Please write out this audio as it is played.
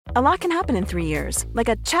A lot can happen in 3 years, like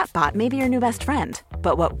a chatbot may be your new best friend.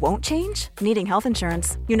 But what won't change? Needing health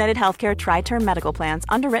insurance. United Healthcare Tri-Term Medical Plans,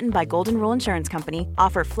 underwritten by Golden Rule Insurance Company,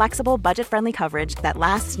 offer flexible, budget-friendly coverage that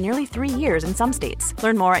lasts nearly 3 years in some states.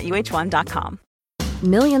 Learn more at uh1.com.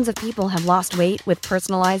 Millions of people have lost weight with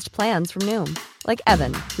personalized plans from Noom. Like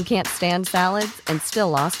Evan, who can't stand salads and still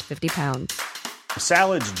lost 50 pounds.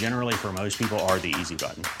 Salads generally for most people are the easy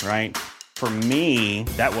button, right? For me,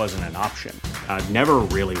 that wasn't an option. I never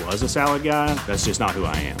really was a salad guy. That's just not who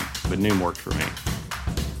I am. But Noom worked for me.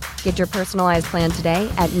 Get your personalized plan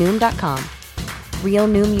today at Noom.com. Real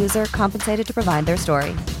Noom user compensated to provide their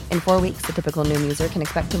story. In 4 weeks, the typical Noom user can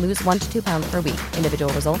expect to lose 1 to 2 pounds per week.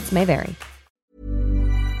 Individual results may vary.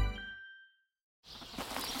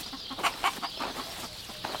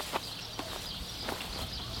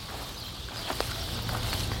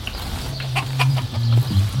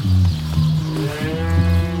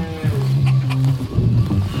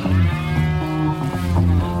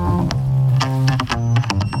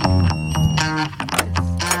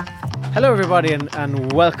 Hello everybody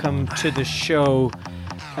and welcome to the show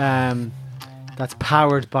that's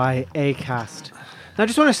powered by Acast. Now I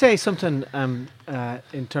just want to say something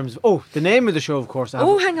in terms of the name of the show, of course.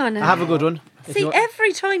 Hang on. I have a good one. See,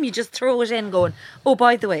 every time you just throw it in going, oh,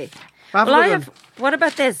 by the way. What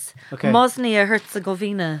about this? Okay. Bosnia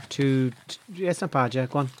Herzegovina. It's not bad, yeah,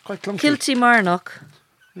 go on. Quite clumsy. Kilmarnock.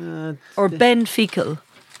 Or Benfica.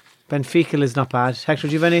 Benfica is not bad. Hector,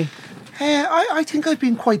 do you have any? I think I've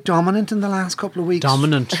been quite dominant in the last couple of weeks.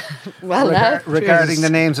 Dominant. Regarding the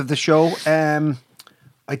names of the show.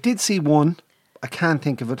 I did see one. I can't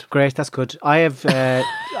think of it. Great, that's good. I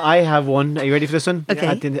have one. Are you ready for this one? Okay.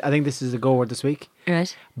 I think this is the go word this week.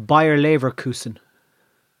 Right. Bayer Leverkusen.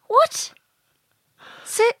 What?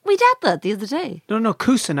 We'd had that the other day. No,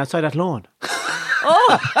 Kusen outside that lawn.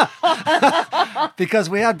 Because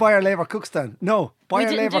we had Bayer Leverkusen. No, Bayer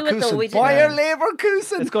We didn't do it, though. We Leverkusen. didn't. Bayer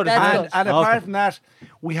Leverkusen. Let's go to And apart from that,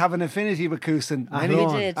 we have an affinity with Kusen. We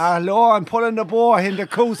did. I'm pulling the bow into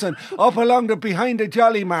Kusen up along behind the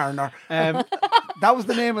Jolly Mariner. That was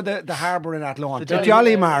the name of the harbour in Athlone. The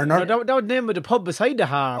Jolly Mariner. No, that was the name of the pub beside the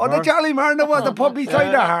harbour. Oh, the Jolly Mariner was the pub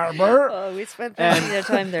beside the harbour. Oh, we spent plenty of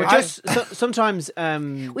time there. But just sometimes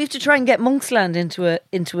we have to try and get Monksland into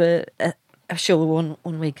a show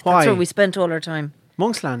one week. Why? That's where we spent all our time.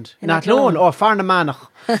 Monksland, In Athlone, Athlone. or Farnamanach.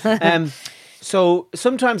 So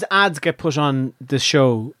sometimes ads get put on the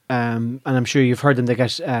show, and I'm sure you've heard them. They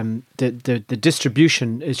get the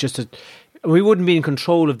distribution is just we wouldn't be in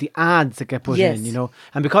control of the ads that get put in, you know.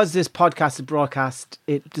 And because this podcast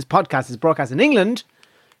is broadcast in England,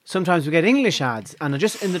 sometimes we get English ads, and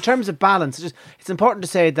just in the terms of balance, it's important to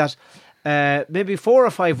say that maybe 4 or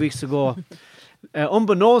 5 weeks ago,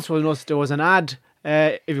 unbeknownst to us, there was an ad.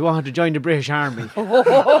 If you wanted to join the British Army.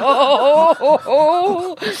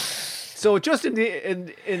 So just in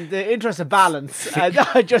the interest of balance,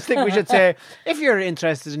 I just think we should say, if you're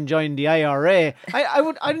interested in joining the IRA, I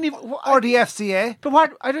don't even... Or the FCA. But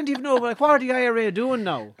what, I don't even know, what are the IRA doing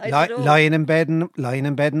now? Lying in bed in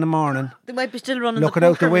the morning. They might be still running Looking the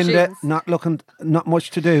out the poker window, machines. not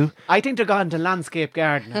much to do. I think they're gone to landscape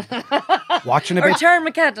gardening. Watching a Or bit. Terry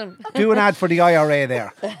McAdam. Do an ad for the IRA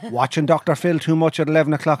there. Watching Dr. Phil too much at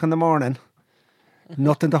 11 o'clock in the morning.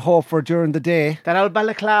 Nothing to hope for during the day. That old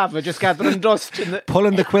balaclava just gathering dust.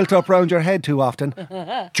 Pulling the quilt up round your head too often.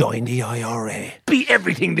 Join the IRA. Be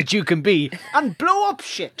everything that you can be and blow up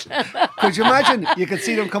shit. Could you imagine? You could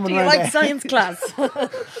see them coming Do you around. like science class?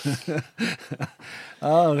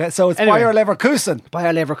 So it's Anyway. Bayer Leverkusen.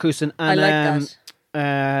 Bayer Leverkusen. And, I like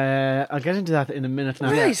that. I'll get into that in a minute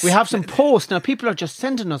now. Right. We have some posts now. People are just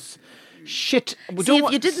sending us shit. See,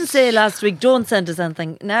 if you didn't say last week, don't send us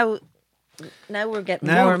anything. Now we're getting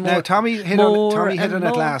more and more. Now Tommy hit on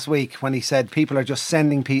it last week when he said people are just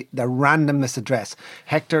sending their randomness address.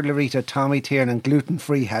 Hector, Larita, Tommy Tiernan, Gluten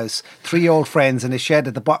Free House, 3 old friends in a shed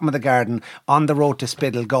at the bottom of the garden on the road to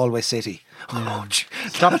Spiddle, Galway City. Yeah.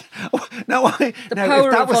 Stop. Now if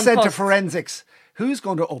that was sent to forensics, who's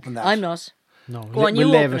going to open that? I'm not. No, Go on,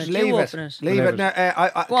 you open it. You open it. Leave it. Now,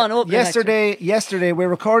 Go on, open it. Yesterday, we're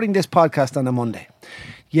recording this podcast on a Monday.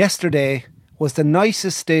 Yesterday was the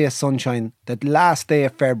nicest day of sunshine. The last day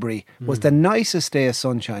of February was the nicest day of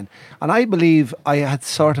sunshine. And I believe I had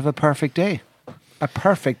sort of a perfect day. A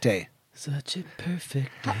perfect day. Such a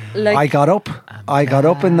perfect day. I got up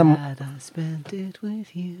in the... I spent it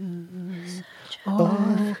with you.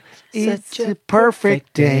 Oh, it's a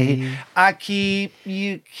perfect day. I keep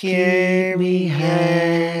you carry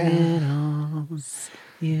hanging on.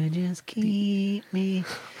 You just keep me.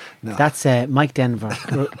 No. That's Mike Denver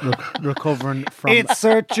recovering from It's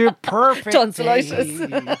such a perfect tonsillitis.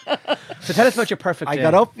 So tell us about your perfect I day.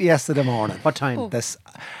 got up yesterday morning. What time? This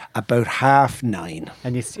about 9:30.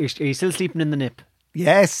 And are you still sleeping in the nip?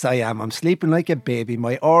 Yes, I am. I'm sleeping like a baby.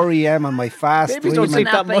 My REM and my fast. Babies don't sleep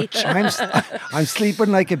that much. I'm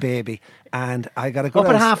sleeping like a baby, and I got to go Up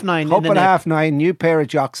at 9:30 Up in the at nip. 9:30, new pair of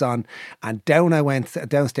jocks on, and down I went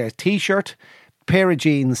downstairs. T-shirt, pair of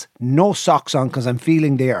jeans, no socks on because I'm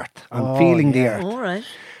feeling the earth. I'm feeling the earth. All right.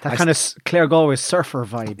 That kind of Claire Galway surfer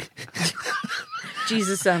vibe.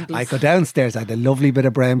 Jesus samples. I go downstairs, I had a lovely bit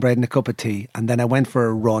of brown bread and a cup of tea, and then I went for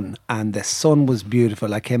a run, and the sun was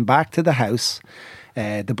beautiful. I came back to the house.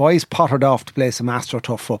 The boys pottered off to play some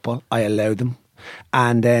AstroTurf football. I allowed them.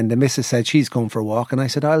 And then the missus said she's going for a walk, and I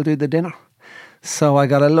said, I'll do the dinner. So I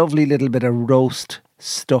got a lovely little bit of roast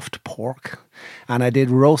stuffed pork, and I did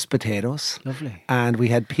roast potatoes. Lovely. And we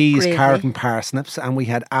had peas, Gravy. carrot and parsnips, and we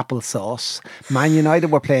had applesauce. Man United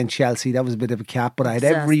were playing Chelsea. That was a bit of a cap, but I had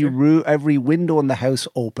every window in the house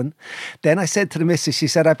open. Then I said to the missus, she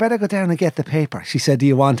said, I better go down and get the paper. She said, do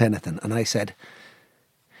you want anything? And I said,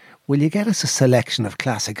 will you get us a selection of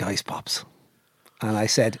classic ice pops? And I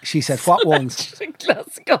said, she said, what ones?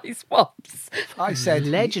 Classic ice pops. I said,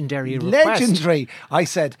 Legendary request. legendary. I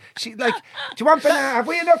said, she like, do you want banana? Have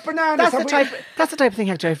we enough bananas? That's the type of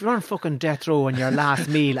thing, actually. If you're on fucking death row on your last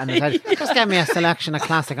meal and it says, just get me a selection of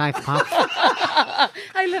classic ice pops.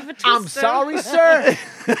 I love it. I'm sorry, sir.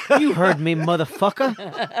 You heard me, motherfucker.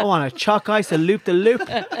 I want a chalk ice, a loop the loop.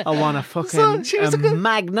 I want a fucking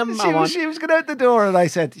magnum. She was going out the door, and I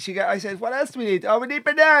said, what else do we need? Oh, we need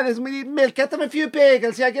bananas, we need milk. Get them a few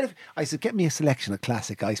bagels. Yeah, I said, get me a selection of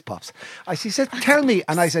classic ice pops. She said, tell me,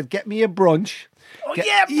 and I said, get me a brunch. Oh, Get-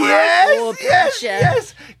 yeah, brunch. Oh, Yes, brunch, yeah.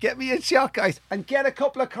 yes. Get me a chalk ice and get a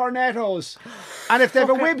couple of cornettos. And if they have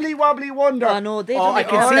a wibbly wobbly wonder. Oh, no, they Oh, don't I have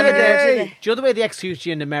can all see of it it there. do Do they? you know the way they execute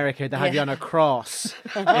you in America? They have you Yeah. on a cross.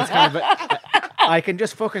 It's kind of I can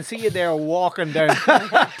just fucking see you there walking down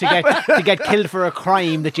to get killed for a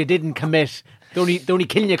crime that you didn't commit. They're only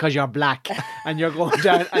killing you because you're black, and you're going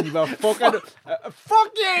down and you're fucking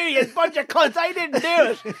fuck you bunch of cunts! I didn't do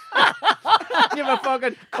it. You have a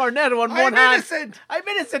fucking cornetto on one hand. Innocent. I'm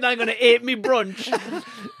innocent. I'm going to eat me brunch. Do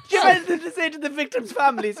you have anything to say to the victims'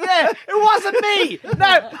 families? Yeah, it wasn't me.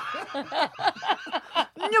 No.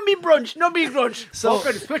 No me brunch. So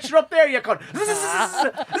fucking switch it up there, you cunt.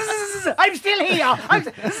 I'm still here.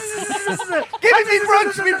 Give me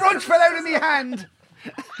brunch fell out of my hand.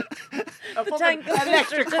 A fucking tank of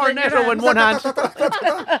electric mustard in your cornetto in one hand.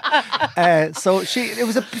 So it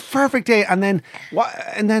was a perfect day, and then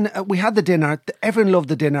we had the dinner. Everyone loved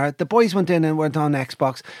the dinner. The boys went in and went on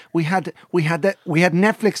Xbox. We had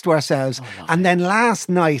Netflix to ourselves, and then last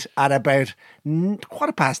night at about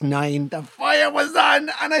 9:15, the fire was on,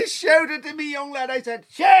 and I shouted to me young lad. I said,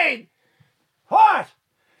 Shane, what?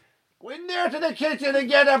 Go in there to the kitchen and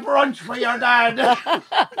get a brunch for your dad.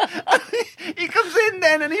 He comes in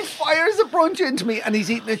then and he fires a brunch into me, and he's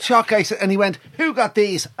eating a chalk ice, and he went, who got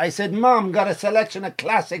these? I said, Mom got a selection of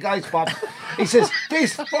classic ice pops. He says,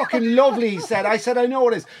 this fucking lovely, he said. I said, I know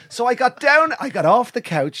it is. So I got off the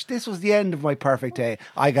couch. This was the end of my perfect day.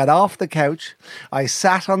 I got off the couch. I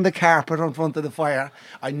sat on the carpet in front of the fire.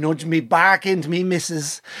 I nudged me back into me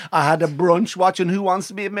missus. I had a brunch watching Who Wants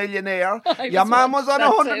to Be a Millionaire. Your mum was on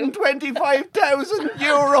 125,000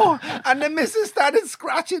 euro, and the missus started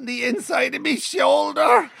scratching the inside of me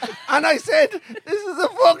shoulder, and I said, this is a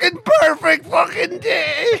fucking perfect fucking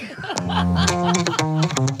day.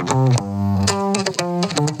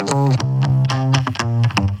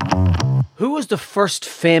 Who was the first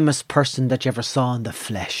famous person that you ever saw in the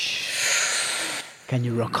flesh? Can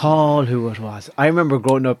you recall who it was? I remember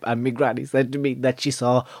growing up and my granny said to me that she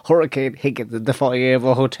saw Hurricane Higgins in the foyer of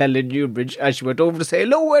a hotel in Newbridge, and she went over to say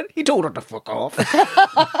hello, and he told her to fuck off.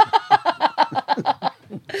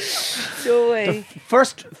 No way.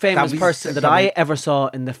 First famous person that I ever saw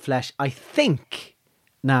in the flesh, I think,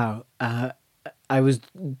 now, I was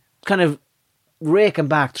kind of raking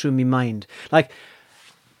back through my mind. Like,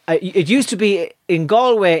 it used to be in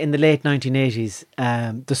Galway in the late 1980s,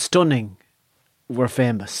 the Stunning were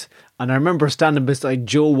famous. And I remember standing beside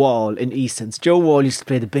Joe Wall in Eastons. Joe Wall used to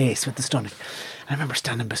play the bass with the Stunning. I remember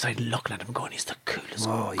standing beside him, looking at him, going, he's the coolest.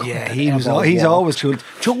 Oh yeah, he's always cool.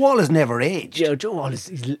 Joe Wall has never aged. Yeah, Joe Wall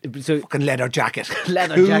is so Fucking leather jacket,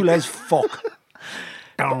 Leather cool jacket. as fuck.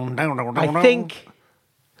 I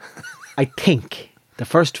think the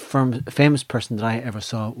first famous person that I ever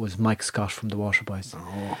saw was Mike Scott from the Waterboys.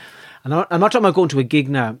 Oh. And I'm not talking about going to a gig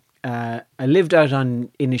now. I lived out on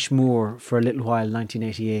Inishmore for a little while,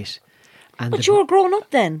 1988. But you were growing up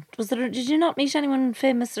then. Did you not meet anyone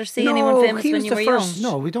famous or see anyone famous when you were young?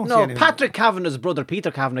 No, we don't see No, anyone. Patrick Kavanagh's brother Peter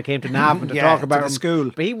Kavanagh came to Navan to talk about the him,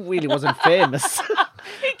 school. but he really wasn't famous.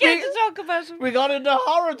 He came to talk about him. We got into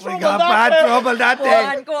horror trouble. We got that bad day. trouble that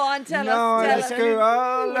day. Go on, tell No, us. in the Tell school.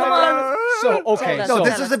 us. Come on. So, okay. Tell us, No, tell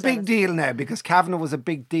this us, is a tell big us. deal now because Kavanagh was a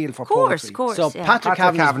big deal for Of course, poetry. of course. So yeah. Patrick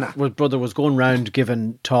Kavanagh. Kavanagh's brother was going round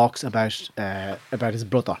giving talks about his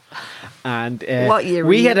brother, and What year were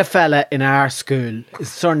we you? had a fella in our school.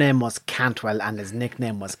 His surname was Cantwell, and his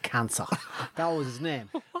nickname was Cancer. That was his name,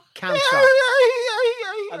 Cancer.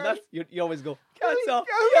 And that's you always go Cancer.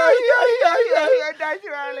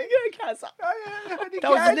 Cancer. That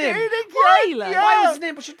was his name. Why, lad? Why was his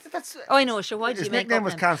name? But that's. Oh, I know. Sure. Why did His you make nickname up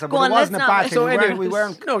was then? Cancer, Go but on, it wasn't let's a not- bad thing. So anyway, we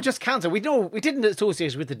weren't. No, just cancer. We didn't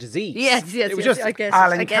associate it with the disease. Yes, It was yes, just I guess.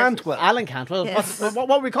 Alan I guess. Cantwell. Alan Cantwell. Yes.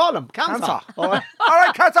 What we call him? Cancer. Cancer. All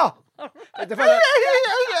right, Cancer. The fella,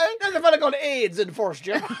 then the fella got AIDS in first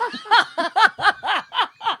year.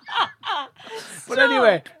 But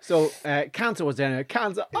anyway, so Cancer was there.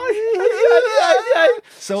 Cancer.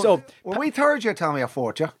 So were we third year, Tommy, or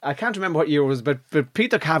fourth year? I can't remember what year it was, but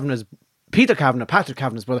Patrick Kavanagh's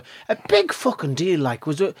brother, a big fucking deal. Like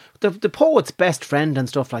was the poet's best friend and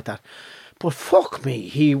stuff like that. But fuck me,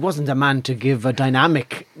 he wasn't a man to give a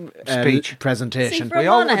dynamic Speech. presentation. See, for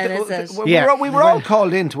Monaghan, is it? Yeah. We were all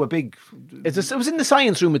called into a big. It was in the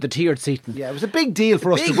science room with the tiered seating. Yeah, it was a big deal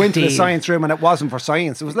for us to Big go into the deal. science room, and it wasn't for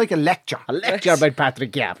science. It was like a lecture. A lecture by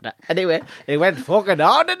Patrick Kavanagh. Anyway, it went fucking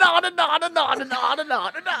on and on and on and on and on and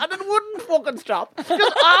on and on and wouldn't fucking stop. Just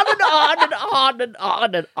on and on and on and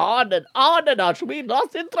on and on and on and on. So we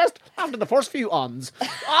lost interest after the first few ons.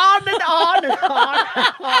 On and on and on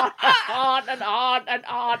and on and on and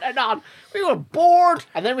on and on. We were bored,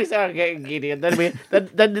 and then we started getting giddy, and then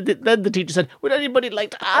the teacher said, "Would anybody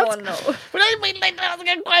like to ask? Oh, no. Would anybody like to ask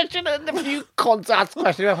a question?" And a few cunts asked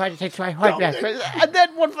questions. And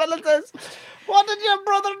then one fella says, "What did your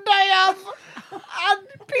brother die of?" And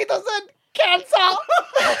Peter said, "Cancer."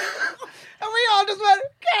 And we all just went,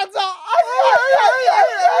 "Cancer."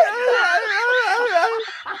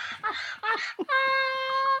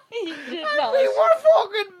 He did And not. we were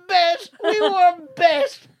fucking bet. We were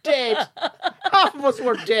bet dead. Half of us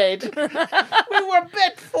were dead. We were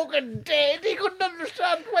bet fucking dead. He couldn't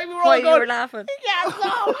understand why we were Why all you going, were laughing?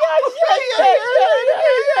 "Cancer."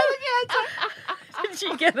 Did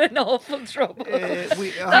you get in awful trouble? That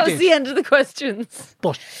That was the end of the questions.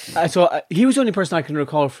 But he was the only person I can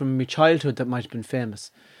recall from my childhood that might have been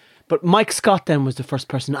famous. But Mike Scott then was the first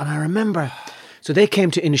person, and I remember. So they came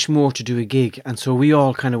to Inishmore to do a gig, and so we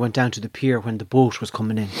all kind of went down to the pier when the boat was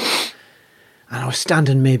coming in. And I was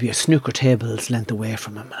standing maybe a snooker table's length away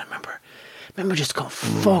from him, and I remember just going,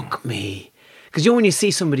 "Fuck me," because when you see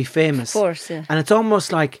somebody famous, Of course, yeah. and it's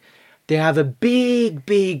almost like they have a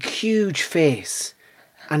big, huge face,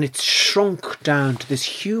 and it's shrunk down to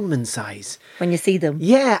this human size. When you see them.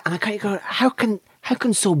 Yeah, and I kind of go, how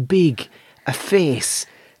can so big a face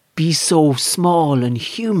be so small and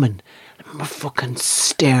human? I remember fucking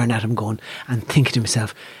staring at him going and thinking to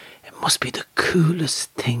myself, it must be the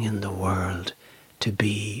coolest thing in the world to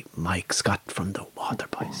be Mike Scott from the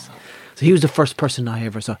Waterboys. So he was the first person I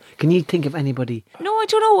ever saw. Can you think of anybody? No, I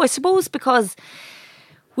don't know. I suppose because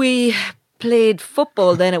we played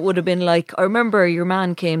football, then it would have been like, I remember your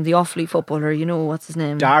man came, the Offaly footballer, you know, what's his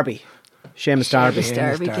name? Darby. Seamus Darby. Seamus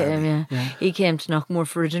Darby came, yeah. He came to Knockmore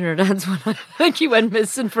for a dinner dance when I think he went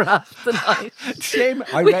missing for half the night.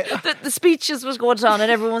 The speeches was going on and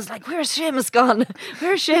everyone was like, "Where's Seamus gone?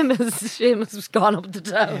 Where's Seamus?" Seamus was gone up to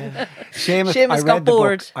town. Yeah. Seamus got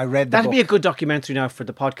bored. I read the That'd book. be a good documentary now for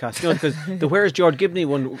the podcast, you know, because the Where's George Gibney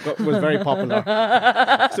one was very popular.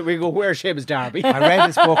 So we go, "Where's Seamus Darby?" I read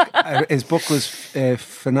his book. His book was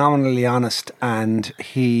phenomenally honest, and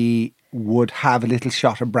he would have a little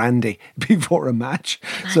shot of brandy before a match.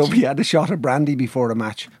 So if he had a shot of brandy before a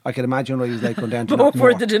match, I can imagine what he was like going down to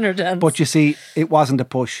Before Knockmore. the dinner dance. But you see, it wasn't a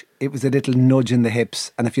push. It was a little nudge in the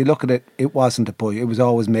hips. And if you look at it, it wasn't a push. It was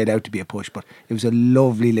always made out to be a push, but it was a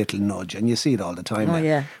lovely little nudge. And you see it all the time. Oh, now.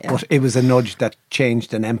 yeah. But it was a nudge that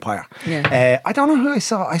changed an empire. Yeah. I don't know who I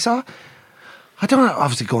saw. I don't know,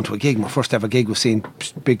 obviously going to a gig. My first ever gig was seeing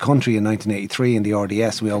Big Country in 1983 in the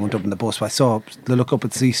RDS. We all went up in the bus. I saw the look up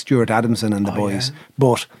and see Stuart Adamson and the boys. Yeah.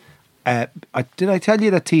 But did I tell you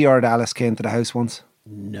that T.R. Dallas came to the house once?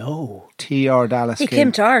 No. T.R. Dallas he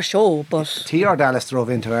came to our show, but T.R. Dallas drove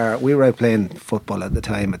into our. We were out playing football at the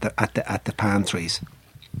time at the Palm Trees.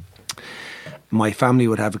 My family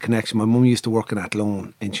would have a connection. My mum used to work in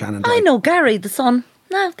Athlone in Shannon. I know Gary, the son.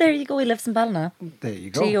 No, there you go. He lives in Ballina. There you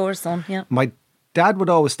go. T.R. son, yeah. My dad would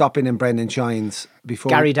always stop in Brendan Shine's before.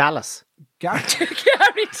 Gary Dallas.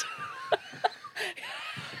 Gary.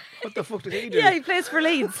 What the fuck did he do? Yeah, he plays for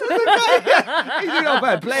Leeds. He's a no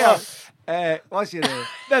bad player. What's your name?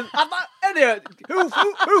 Then, anyway, who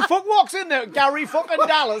fuck walks in there? Gary fucking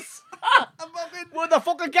Dallas. With a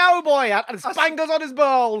fucking cowboy hat and spangles on his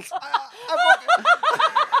balls.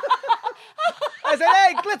 I said,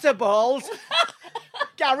 hey, glitter balls.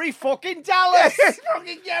 Gary fucking Dallas.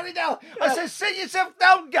 Fucking Gary Dallas. I said, sit yourself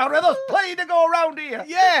down, Gary. There's plenty to go around here.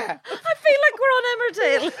 Yeah. I feel like we're on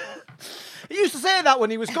Emmerdale. He used to say that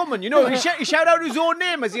when he was coming, you know. He shout out his own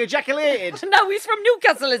name as he ejaculated. Now he's from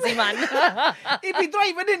Newcastle, is he, man? He'd be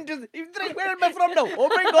driving into. Where am I from now? Oh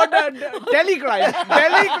my God, Delhi Grind.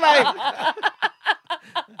 Delhi Grind.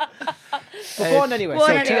 Go on anyway. Go on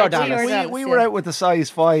So, anyway, T.R. Dallas. We were out with the size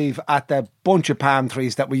 5 at the bunch of palm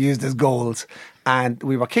trees that we used as goals, and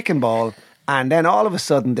we were kicking ball, and then all of a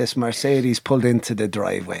sudden this Mercedes pulled into the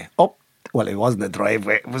driveway. Well, it wasn't a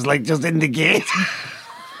driveway, it was like just in the gate.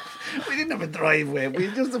 We didn't have a driveway. We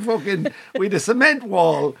had just we had a cement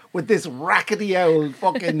wall with this rackety old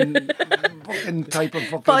fucking type of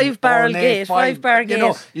fucking 5-barrel gate, 5-bar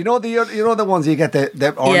gate. You know the ones you get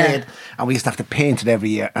the ornate, and we used to have to paint it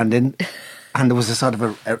every year, and there was a sort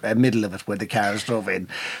of a middle of it where the cars drove in,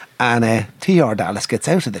 and T.R. Dallas gets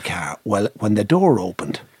out of the car. Well, when the door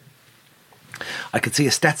opened, I could see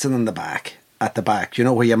a Stetson in the back. At the back, you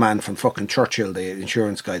know where your man from fucking Churchill, the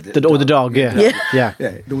insurance guy, the dog, yeah.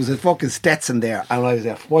 There was a fucking Stetson there, and I was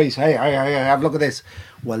there, boys, hey, have a look at this.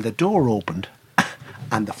 Well, the door opened,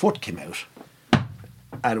 and the foot came out,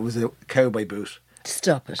 and it was a cowboy boot.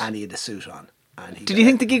 Stop it. And he had a suit on. And Did you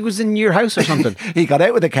think the gig was in your house or something? He got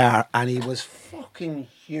out with the car, and he was fucking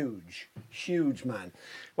huge man.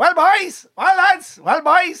 Well, boys, well, lads, well,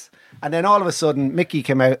 boys. And then all of a sudden, Mickey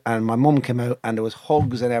came out and my mum came out and there was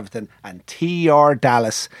hugs and everything. And T.R.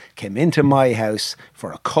 Dallas came into my house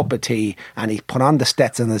for a cup of tea and he put on the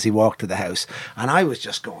Stetson as he walked to the house. And I was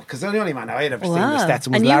just going, because the only man I had ever seen with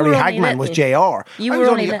Stetson was Larry Hagman, was JR.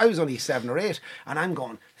 I was only 7 or 8. And I'm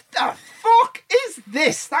going, the fuck is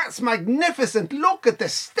this? That's magnificent. Look at the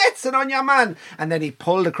Stetson on your man. And then he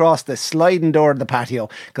pulled across the sliding door of the patio,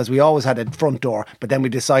 because we always had a front door, but then we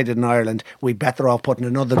decided in Ireland we'd better off putting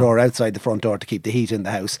another door outside the front door to keep the heat in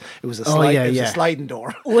the house. It was a sliding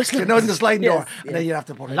door. You know, the sliding door. And then you'd have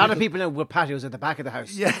to put a lot of people know with patios at the back of the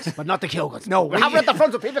house. Yes. But not the Kilguns. No, we have it at the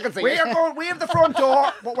front so people can see. We have the front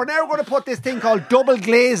door, but we're now going to put this thing called double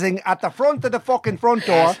glazing at the front of the fucking front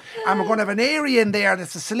door, and we're going to have an area in there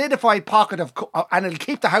that's a solidified pocket of, and it'll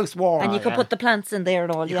keep the house warm. And you can put the plants in there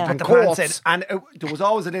and all, Put the plants in, and there was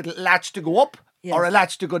always a little latch to go up. Yes. Or a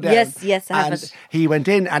latch to go down. Yes, I have it. He went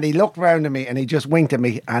in and he looked round at me and he just winked at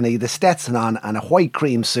me and he had the Stetson on and a white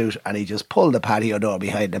cream suit and he just pulled the patio door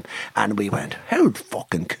behind him and we went, how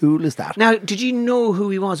fucking cool is that? Now, did you know who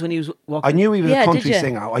he was when he was walking? I knew he was a country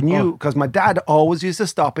singer. I knew, because my dad always used to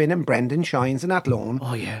stop in Brendan Shines in Athlone to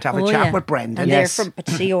have a chat with Brendan. And they're from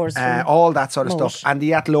Patios. All that sort of stuff. And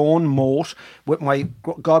the Athlone Moat, with my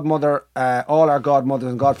godmother, all our godmothers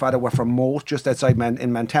and godfather were from Moat, just outside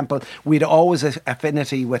in Mantemple. We'd always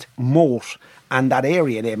affinity with Moat and that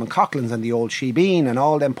area there, and Coughlin's and the old Shebeen and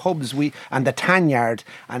all them pubs, and the Tanyard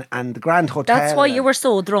and the Grand Hotel. That's why you were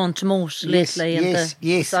so drawn to Moat lately.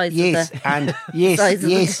 Yes.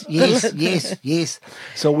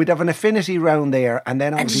 So we'd have an affinity round there, and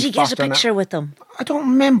then. And did you get a picture with them? I don't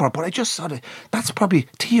remember, but I just sort of. That's probably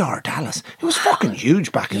T.R. Dallas. It was fucking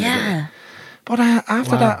huge back in the day. But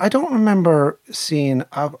after that, I don't remember seeing.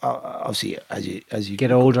 Obviously, as you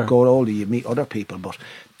get older, you meet other people. But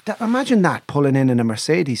imagine that pulling in a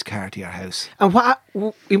Mercedes car to your house. And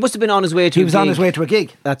he must have been on his way to. He was on his way to a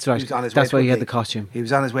gig. That's right. That's why he had the costume. He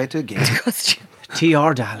was on his way to a gig.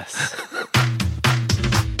 T.R. Dallas.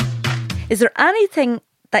 Is there anything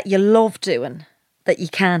that you love doing that you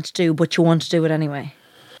can't do but you want to do it anyway?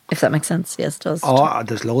 If that makes sense. Yes, it does. Oh,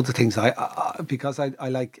 there's loads of things because I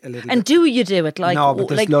like a little. And do you do it? Like, no, but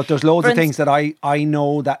there's loads of things that I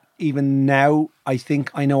know that even now I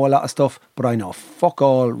think I know a lot of stuff, but I know fuck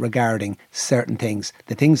all regarding certain things.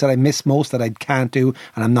 The things that I miss most that I can't do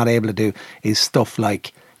and I'm not able to do is stuff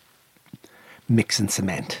like mixing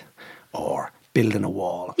cement or building a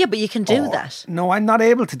wall. Yeah, but you can do that. No, I'm not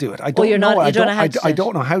able to do it. I don't know. I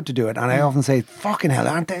don't know how to do it. And I often say, fucking hell,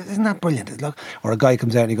 isn't that brilliant? Look. Or a guy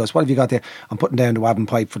comes out and he goes, what have you got there? I'm putting down the Wabbin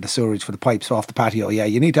pipe for the sewerage, for the pipes off the patio. Yeah,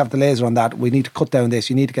 you need to have the laser on that. We need to cut down this.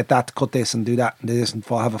 You need to get that to cut this and do that and do this and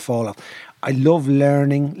have a fall off. I love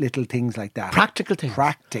learning little things like that. Practical things.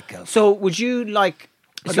 Practical. So would you like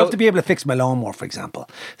I'd love to be able to fix my lawnmower, for example.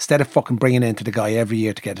 Instead of fucking bringing it into the guy every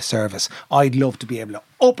year to get a service, I'd love to be able to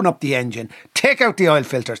open up the engine, take out the oil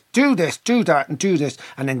filters, do this, do that, and do this,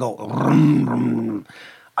 and then go. Rum, rum.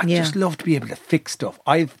 I'd just love to be able to fix stuff.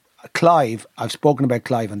 I've spoken about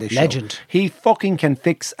Clive on this show. Legend. He fucking can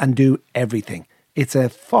fix and do everything. It's a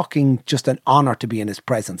fucking just an honour to be in his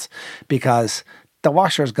presence, because the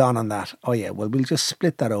washer's gone on that. Oh yeah, well we'll just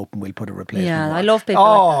split that open. We'll put a replacement. Yeah, I love people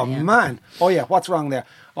like that. Yeah. Man. Oh yeah, what's wrong there?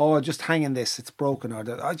 Oh, just hanging this. It's broken. Or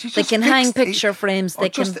they can hang picture frames. They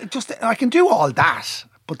can. I can do all that,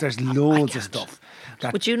 but there's loads of stuff.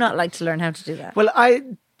 Would you not like to learn how to do that? Well,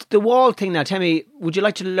 the wall thing now. Tell me, would you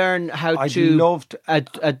like to learn how I'd to loved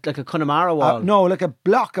like a Connemara wall? No, like a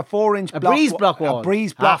 4-inch block. A breeze block wall. A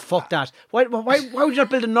breeze block. Fuck that. Why would you not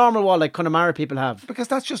build a normal wall like Connemara people have? Because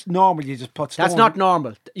that's just normal. You just put stones. That's not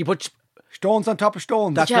normal. You put stones on top of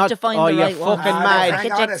stones. But you have to find the right one. Fucking mad.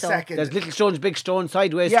 Hang on a second. There's little stones, big stones,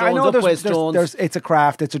 sideways I stones, know upways stones. It's a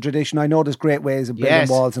craft, it's a tradition. I know there's great ways of building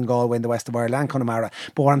walls in Galway in the west of Ireland and Connemara.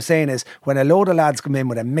 But what I'm saying is, when a load of lads come in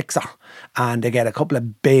with a mixer and they get a couple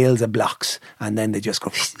of bales of blocks and then they just go...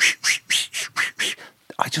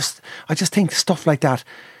 I just think stuff like that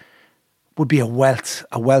would be a wealth.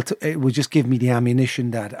 It would just give me the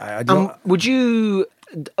ammunition that would you...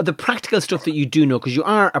 The practical stuff that you do know, because you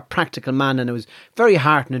are a practical man, and it was very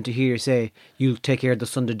heartening to hear you say you'll take care of the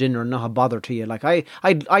Sunday dinner and not a bother to you. Like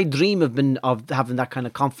I dream of having that kind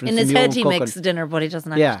of confidence. In his your head, own he cooking. makes the dinner, but he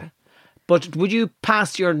doesn't actually. Yeah. But would you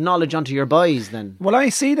pass your knowledge on to your boys then? Well, I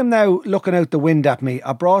see them now looking out the wind at me.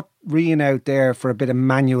 I brought Rian out there for a bit of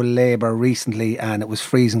manual labour recently, and it was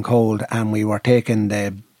freezing cold, and we were taking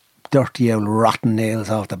the dirty old rotten nails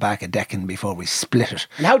off the back of decking before we split it.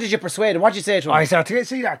 And how did you persuade him? What did you say to him? I said,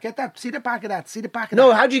 see that, get that, see the back of that,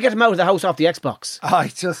 No, how did you get him out of the house off the Xbox? I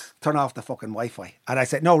just turn off the fucking Wi-Fi. And I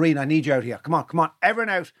said, no, Rian, I need you out here. Come on, everyone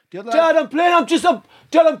out. Dad, I'm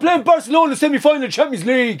playing Barcelona semi-final Champions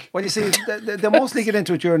League. Well, you see, they mostly get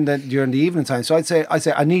into it during the evening time. So I'd say,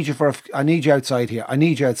 I need you outside here. I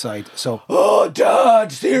need you outside. So, oh,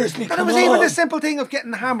 Dad, seriously, and it was even the simple thing of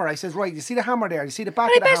getting the hammer. I says, right, you see the hammer there? You see the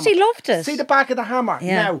back of the hammer? I bet he loved it. See the back of the hammer?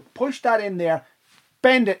 Yeah. Now, push that in there,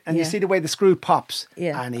 bend it, and you see the way the screw pops.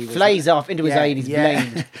 Yeah. And he was flies off into his eye and he's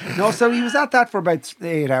blind. No, so he was at that for about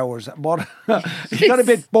 8 hours. But he got a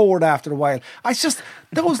bit bored after a while. It's just,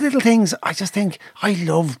 those little things, I just think, I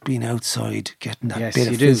love being outside, getting that bit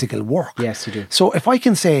of physical work. Yes, you do. So if I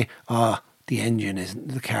can say,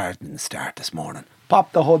 the car didn't start this morning,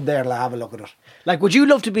 pop the hood there, have a look at it. Like, would you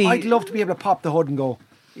love to be... I'd love to be able to pop the hood and go,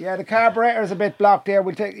 yeah, the carburettor's a bit blocked there.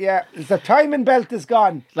 The timing belt is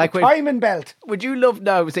gone. Like the timing belt. Would you love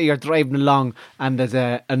now, say you're driving along and there's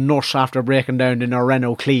a nurse after breaking down in a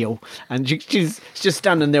Renault Clio, and she's just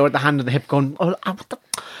standing there with the hand on the hip going, what the...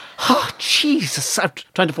 Oh, Jesus. I'm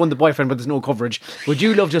trying to phone the boyfriend, but there's no coverage. Would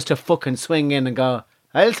you love just to fucking swing in and go,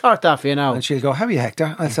 I'll sort that for you now? And she'll go, how are you,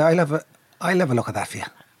 Hector? I'll say, I'll have a look at that for you.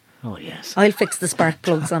 Oh, yes. I'll fix the spark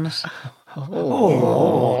plugs on it.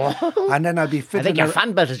 And then I'll be fitting... I think your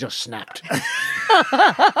fan belt has just snapped.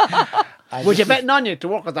 Would you betting on you to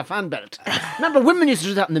work with a fan belt? Remember, women used to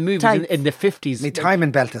do that in the movies in the 50s. My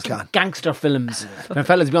timing belt is gone. Gangster films. When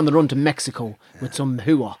fellas would be on the run to Mexico with some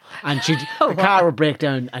hooah, and the car would break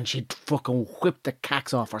down and she'd fucking whip the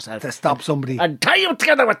cacks off herself. To stop somebody. And tie you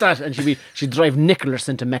together with that. And she'd drive Nicholas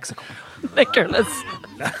into Mexico. Nicholas.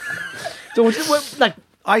 So, like...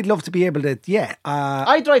 I'd love to be able to,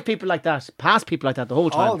 I drive people like that, past people like that the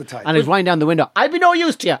whole time. All the time. And I'd wind down the window. I'd be no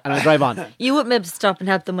use to you. And I'd drive on. You wouldn't maybe stop and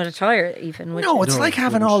help them with a tyre even, would you? No, it's like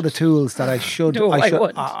having all the tools that I should. No, I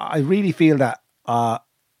wouldn't. I really feel that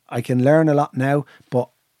I can learn a lot now,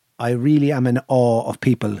 but I really am in awe of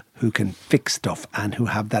people who can fix stuff and who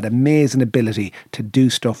have that amazing ability to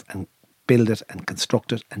do stuff and build it and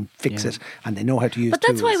construct it and fix it, and they know how to use. But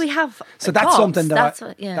that's tools. why we have. So that's jobs. something that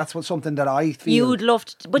that's something that I feel you would love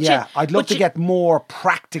to. But I'd love to get more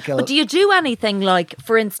practical. But do you do anything like,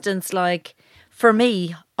 for instance, like for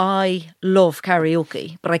me, I love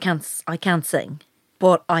karaoke, but I can't sing.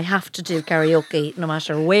 But I have to do karaoke no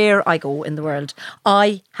matter where I go in the world.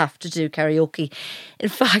 I have to do karaoke. In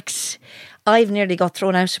fact, I've nearly got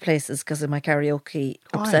thrown out of places because of my karaoke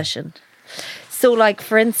obsession. So, like,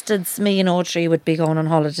 for instance, me and Audrey would be going on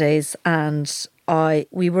holidays, and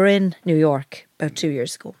we were in New York about 2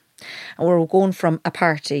 years ago, and we were going from a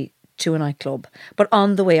party to a nightclub. But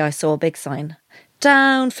on the way, I saw a big sign,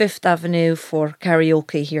 down Fifth Avenue for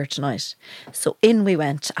karaoke here tonight. So in we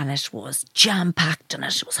went, and it was jam-packed, and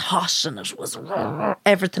it was hot, and it was...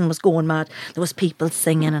 everything was going mad. There was people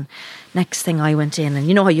singing, and next thing I went in, and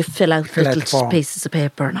you know how you fill out little pieces of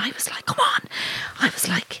paper, and I was like, come on. I was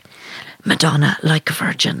like... Madonna, Like a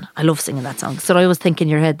Virgin. I love singing that song. So I always think in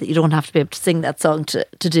your head that you don't have to be able to sing that song to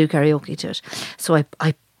do karaoke to it. So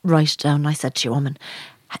I write it down and I said to your woman,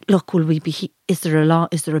 look, will we be? Is there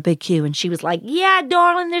a big queue? And she was like, yeah,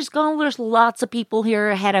 darling, there's lots of people here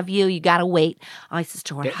ahead of you. You gotta wait. I said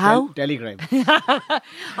to her, how? Deligram.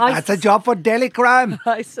 That's a job for Deligram.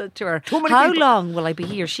 I said to her, how long will I be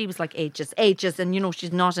here? She was like, ages. And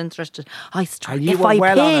she's not interested. I said to her, if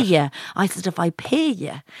I pay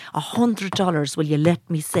you $100, will you let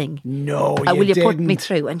me sing? No, will you put me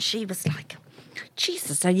through? And she was like,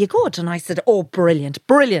 Jesus, are you good? And I said, oh, brilliant,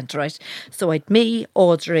 right? So I'd me,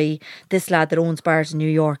 Audrey, this lad that owns bars in New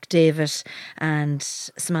York, David, and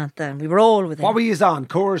Samantha, and we were all with him. What were you on?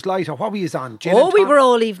 Coors Light, or what were you on? We were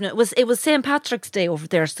all even. It was St. Patrick's Day over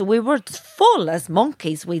there, so we were full as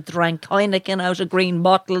monkeys. We drank Heineken out of green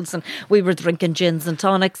bottles, and we were drinking gins and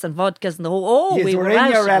tonics and vodkas and the whole. We were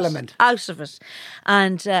in your element. Out of it,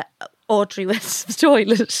 and. Audrey went to the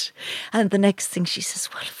toilet, and the next thing she says,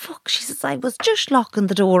 well, fuck, she says, I was just locking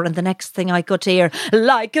the door, and the next thing I could hear,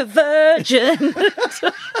 like a virgin.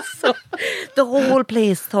 So the whole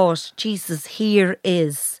place thought, Jesus, here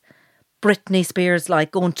is Britney Spears,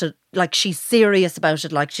 going to, she's serious about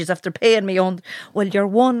it, she's after paying me on. Well, your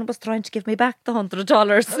one was trying to give me back the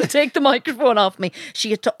 $100 and take the microphone off me.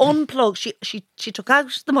 She had to unplug. She took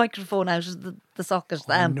out the microphone out of the socket.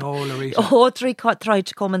 No, Larissa. Audrey tried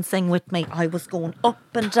to come and sing with me. I was going up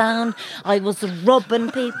and down. I was rubbing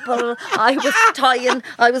people.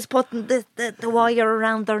 I was putting the wire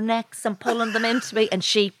around their necks and pulling them into me. And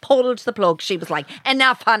she pulled the plug. She was like,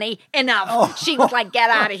 enough, honey, enough. Oh. She was like, get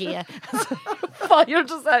out of here. Fired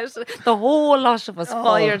us out. The whole lot of us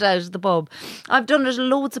fired out of the pub. I've done it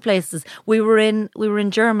loads of places. We were in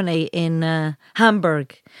Germany, in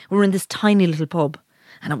Hamburg. We were in this tiny little pub,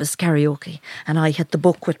 and it was karaoke, and I had the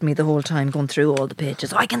book with me the whole time, going through all the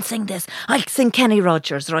pages. I can sing this. I'll sing Kenny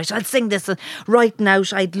Rogers, right? I'll sing this, writing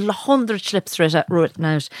out. I'd 100 slips written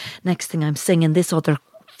out. Next thing I'm singing, this other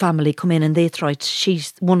family come in and they tried.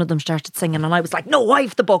 One of them started singing, and I was like, no,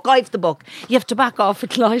 I've the book. You have to back off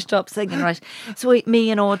until I stop singing, right? So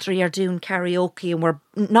me and Audrey are doing karaoke, and we're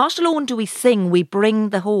not alone do we sing, we bring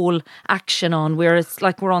the whole action on, where it's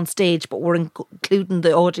like we're on stage, but we're including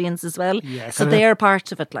the audience as well. Yes, so they're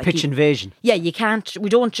part of it. Pitch invasion. Yeah, we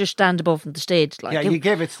don't just stand above the stage. You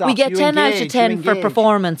give it stuff. We get 10 out of 10 for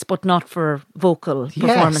performance, but not for vocal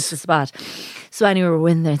performance. It's bad. So anyway, we're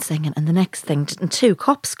in there singing, and the next thing, two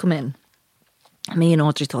cops come in. Me and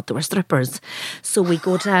Audrey thought they were strippers. So we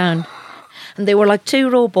go down, and they were like two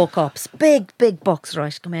Robocops, big bucks,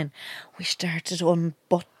 right, come in. We started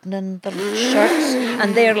unbuttoning the shirts,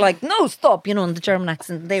 and they're like, no, stop, in the German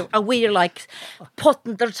accent. We're like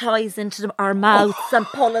putting their ties into our mouths and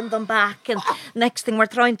pulling them back, and next thing we're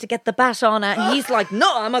trying to get the bat on it, and he's like,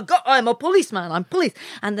 no, I'm a policeman, I'm police.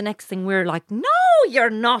 And the next thing we're like, no,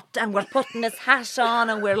 you're not, and we're putting his hat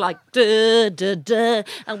on, and we're like, duh, duh, duh,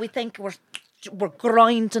 and we think we're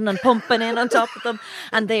grinding and pumping in on top of them,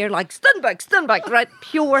 and they're like, stand back, right,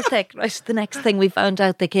 pure thick, right. The next thing we found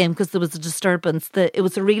out, they came because there was a disturbance. It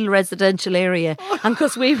was a real residential area, and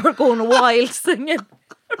because we were going wild singing,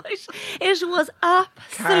 right, it was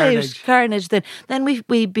absolute carnage. Then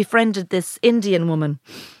we befriended this Indian woman.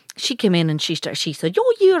 She came in and she said,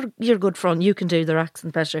 you're good fun. You can do their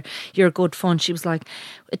accent better. You're good fun. She was like,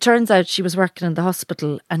 it turns out she was working in the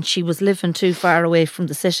hospital, and she was living too far away from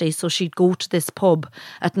the city. So she'd go to this pub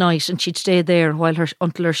at night, and she'd stay there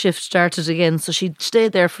until her shift started again. So she'd stay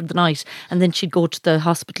there for the night, and then she'd go to the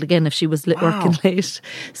hospital again if she was working late.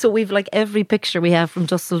 So we've every picture we have from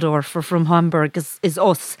Dusseldorf or from Hamburg is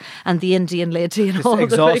us and the Indian lady and all the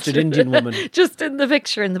exhausted Indian woman just in the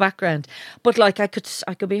picture in the background. But I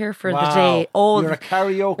could be here for the day. You're a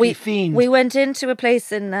karaoke fiend. We went into a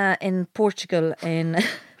place in Portugal in.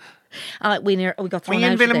 We got thrown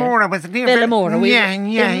out in Villamora, was it near Villamora?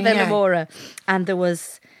 in Villamora, and there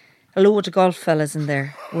was a load of golf fellas in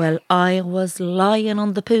there. Well, I was lying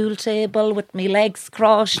on the pool table with my legs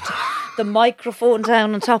crossed, the microphone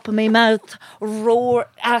down on top of my mouth,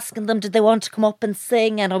 asking them did they want to come up and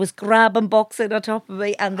sing, and I was grabbing boxing on top of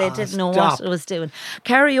me, and they didn't know what I was doing.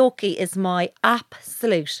 Karaoke is my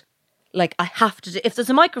absolute, I have to do. If there's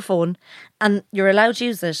a microphone and you're allowed to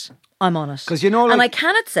use it, I'm on it. Because and I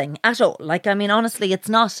cannot sing at all. Honestly, it's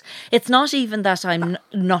not even that I'm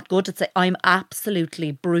not good at it. I'm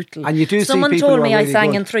absolutely brutal. And you do Someone see people told me who are I really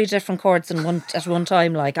sang good. in 3 different chords at one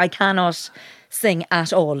time. I cannot sing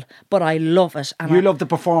at all, but I love it. And you love the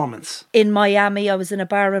performance. In Miami, I was in a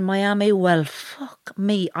bar in Miami. Well, fuck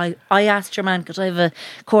me. I asked your man, could I have a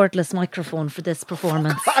cordless microphone for this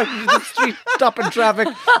performance? Out of the street, stopping traffic.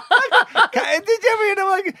 Did you ever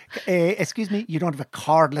like, excuse me, you don't have a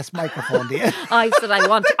cordless microphone, do you? I said, I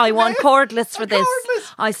want cordless for this.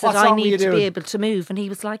 Cordless? I said, What I song were you need to doing? be able to move. And he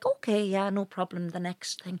was like, okay, yeah, no problem. The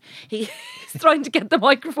next thing. He's trying to get the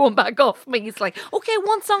microphone back off me. He's like, okay,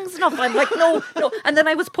 one song's enough. I'm like, no. And then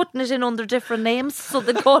I was putting it in under different names so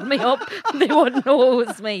they'd call me up. They wouldn't know it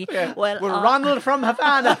was me. Yeah. Well, we're Ronald from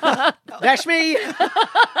Havana. That's me.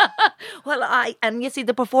 Well, and you see,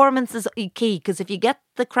 the performance is key, because if you get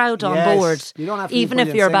the crowd on Yes, board, you don't have to be even if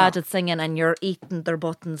brilliant you're singer. bad at singing and you're eating their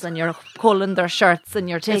buttons and you're pulling their shirts and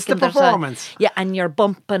you're taking the their performance. yeah, and you're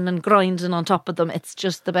bumping and grinding on top of them, it's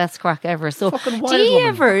just the best crack ever. So, Fucking do wild you woman.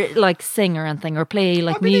 ever like sing or anything or play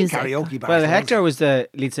like I've been in music? karaoke bars. Well, Hector was the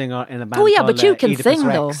lead singer in a band. Oh, yeah, called, but you can Oedipus sing,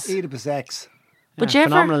 Rex. though. Oedipus X. But you ever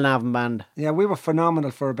phenomenal Navan band. Yeah, we were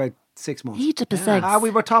phenomenal for about 6 months. Oedipus X? We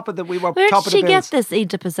were top of the. We were Where top did of the she get bills. this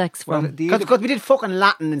Oedipus X Well, from? the Because we did fucking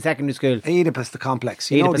Latin in secondary school. Oedipus the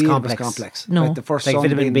complex. You Oedipus know the complex. Oedipus complex. No. Right, the first It's like song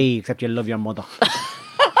vitamin being- B, except you love your mother.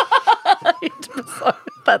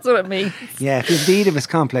 That's what it means. Yeah, if you have the Oedipus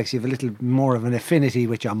complex, you have a little more of an affinity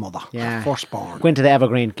with your mother. Yeah. Firstborn. Go into the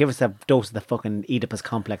Evergreen. Give us a dose of the fucking Oedipus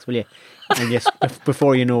complex, will you? And yes,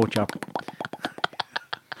 before you know it,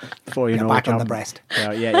 before you You're know back it, on the breast.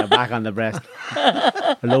 Yeah, you're back on the breast.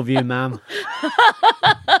 I love you, ma'am.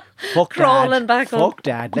 Fuck Crawling dad. back on. Fuck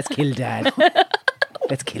dad. Let's kill dad.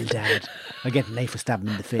 Let's kill dad. I get a knife for stabbing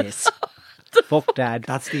him in the face. Fuck dad.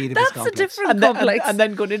 That's the Oedipus That's complex. a different and then, complex. and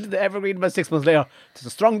then going into the Evergreen about 6 months later, it's a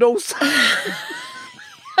strong dose.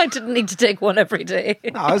 I didn't need to take one every day.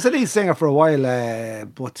 No, I was a lead singer for a while,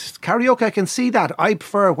 but karaoke, I can see that. I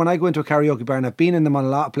prefer, when I go into a karaoke bar, and I've been in them on a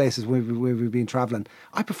lot of places where we've been travelling,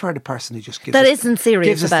 I prefer the person who just gives That us- isn't serious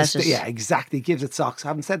gives us about the it. Yeah, exactly. Gives it socks.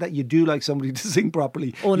 Having said that, you do like somebody to sing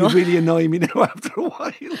properly. Oh, no. You really annoy me now after a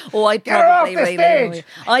while. Oh, I Get her off probably the really stage.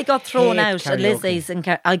 know. I got thrown Hate out at karaoke. Lizzie's in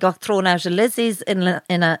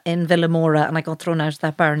Villamora, and I got thrown out of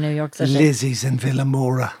that bar in New York City. Lizzie's in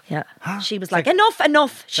Villamora. Yeah, she was like,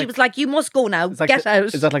 enough. She was like, you must go now. It's like Get out.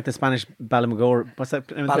 Is that like the Spanish Ballamagori? What's that?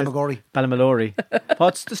 Ballamagori. Ballamagori.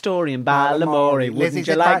 What's the story in Ballamori? Wouldn't Lizzie's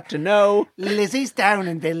you at like Ba- to know? Lizzie's down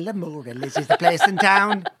in Villamora. Lizzie's the place in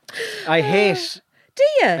town. I hate Do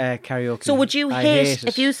you? karaoke. So would you I hate it.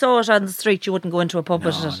 if you saw it on the street? You wouldn't go into a pub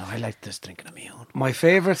with No, it. no, I like just drinking on my own. My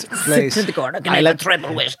favourite place. Sit in the corner. Can I I have like- a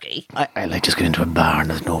treble whiskey? I like just getting into a bar and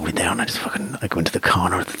there's nobody there and I go into the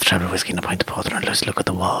corner with the treble whiskey and a pint of porter and just look at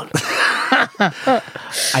the wall.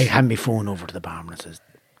 I hand my phone over to the barman and says,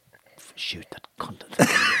 shoot that cunt.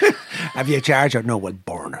 Have you a charger? No, we'll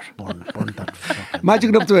burn it. Burn that fucking...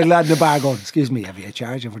 Imagine going up to a lad in the bar going, excuse me, have you a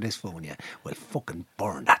charger for this phone? Yeah, we'll fucking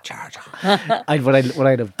burn that charger. What I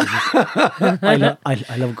love to do-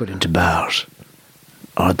 I love going into bars,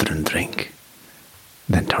 ordering drink,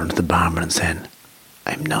 then turn to the barman and saying,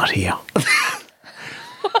 I'm not here.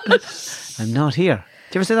 I'm not here.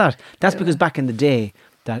 Do you ever say that? That's because back in the day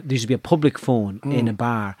that there used to be a public phone in a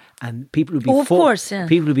bar and people would be Oh, of course, yeah.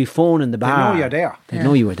 people would be phoning the bar. know you're there. They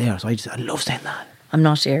know you were there. So I love saying that. I'm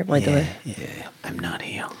not here, by the way. Yeah, I'm not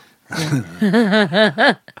here.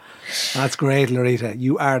 That's great, Loretta.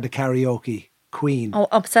 You are the karaoke queen. Oh,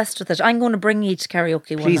 obsessed with it. I'm going to bring you to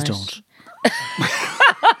karaoke one Please night. don't.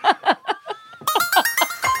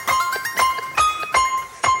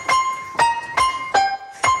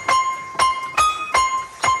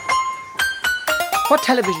 What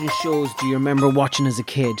television shows do you remember watching as a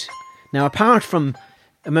kid? Now, apart from,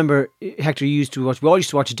 I remember Hector used to watch. We all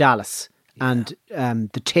used to watch Dallas and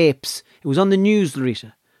the tapes. It was on the news,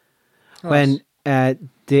 Loretta, when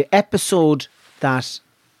the episode that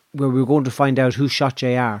where we were going to find out who shot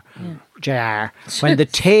JR, when the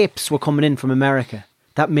tapes were coming in from America,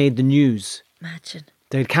 that made the news. Imagine.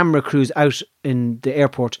 They had camera crews out in the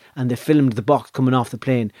airport and they filmed the box coming off the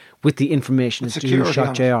plane with the information as to who security shot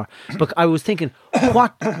on JR. But I was thinking,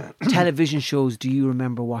 what television shows do you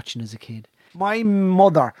remember watching as a kid? My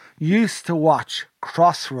mother used to watch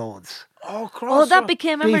Crossroads. Oh, that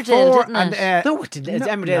became Emmerdale, didn't it? No, it's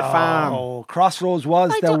Emmerdale Farm. Oh, Crossroads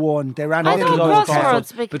was the one. They ran I a thought little Crossroads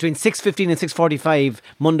Crossroads. be- Between 6:15 and 6:45,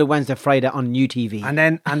 Monday, Wednesday, Friday on UTV. And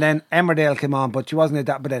then Emmerdale came on, but she wasn't at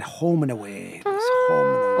that. But then Home and Away. It was Home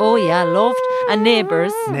and Away. Oh, yeah, loved. And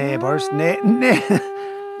Neighbours. Neighbours.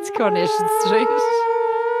 It's Coronation Street.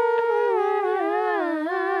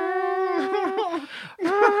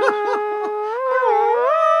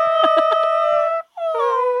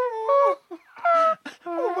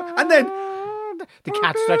 And then the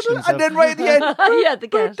cat stretching himself. and then right at the end. Yeah, the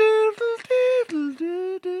cat.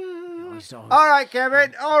 All right,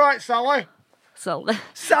 Kevin. All right, Sally.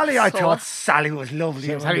 Sally, I thought Sally was lovely.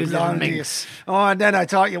 Sally was little minx. Oh, and then I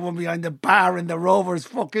thought you were behind the bar in the Rovers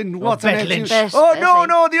fucking... What's her Beth name? Lynch.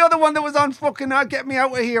 No, the other one that was on fucking Get Me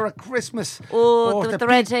Out of Here at Christmas. The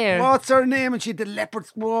red hair. What's her name? And she did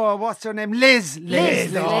leopards. What's her name? Liz.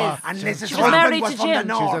 Liz. And Liz's She was married husband to was from the Jim.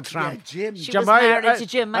 north. She's a tramp. Yeah, Jim. She was married to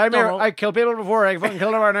Jim McDonald. I killed people before. I fucking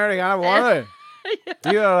killed them in early. I want it.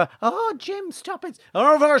 Oh, Jim, stop it. I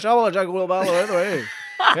don't fucking shovel a juggle by the way.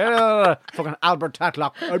 Fucking Albert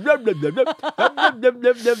Tatlock.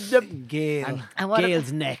 Gail. And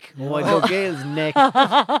Gail's neck. Oh, I know Gail's neck.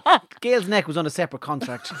 Gail's neck was on a separate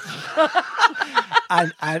contract.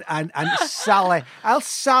 and Sally.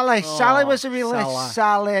 Sally was a real nice.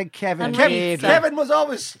 Sally and Kevin. And Kevin was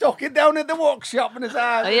always stuck it down in the workshop in his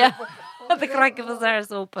ass. Oh, yeah. The crack of his arse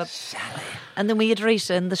open. And then we had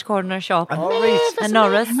Rita in the corner shop. And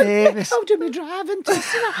Norris. How do me driving to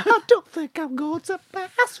I don't think I'm going to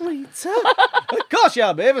pass, Rita. Of course you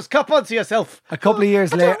are, Mavis. Cop on to yourself. A couple of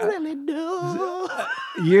years later. I don't really know.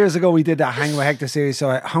 Years ago, we did that Hang with Hector series, so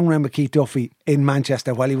I hung around with Keith Duffy in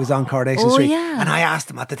Manchester while he was on Coronation Street. Yeah. And I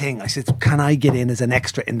asked him at the thing, I said, can I get in as an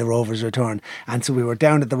extra in the Rovers Return? And so we were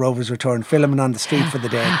down at the Rovers Return filming on the street for the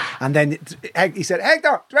day. And then he said,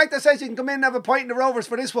 Hector, director says you can come in and have a pint in the Rovers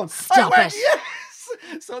for this one. Stop it. Yes!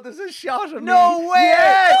 So there's a shot of me. No way!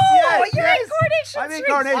 Yes, You're in Coronation I'm in Street.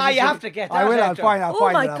 Coronation Ah, you Street. have to get that, I will, I'll Hector. find Oh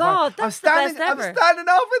my it. God, that's the best ever. I'm standing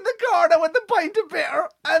off in the corner with the pint of beer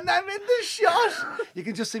and I'm in the shot. You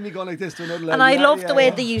can just see me going like this to another level. And I love the way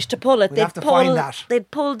they used to pull it. We'd have to find that. They'd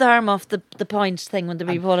pull the arm off the point thing when they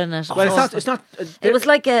were pulling it. Well, it's not. It was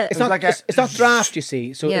like a It's not draft, you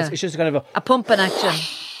see. So Yeah. it's just kind of a. pumping action.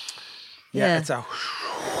 Yeah, it's a...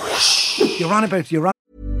 You're on.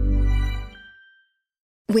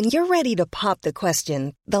 When you're ready to pop the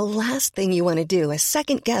question, the last thing you want to do is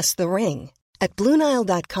second-guess the ring. At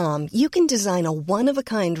BlueNile.com, you can design a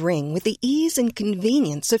one-of-a-kind ring with the ease and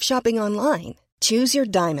convenience of shopping online. Choose your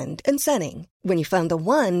diamond and setting. When you find the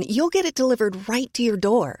one, you'll get it delivered right to your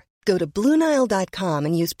door. Go to BlueNile.com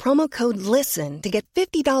and use promo code LISTEN to get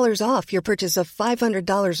 $50 off your purchase of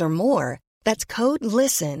 $500 or more. That's code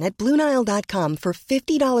LISTEN at BlueNile.com for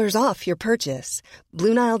 $50 off your purchase.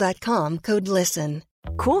 BlueNile.com, code LISTEN.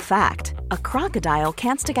 Cool fact, a crocodile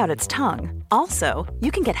can't stick out its tongue. Also, you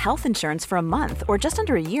can get health insurance for a month or just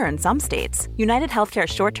under a year in some states. United Healthcare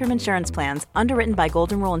short-term insurance plans, underwritten by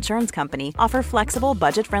Golden Rule Insurance Company, offer flexible,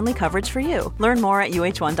 budget-friendly coverage for you. Learn more at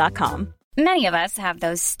uh1.com. Many of us have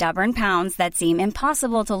those stubborn pounds that seem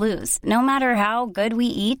impossible to lose, no matter how good we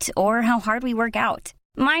eat or how hard we work out.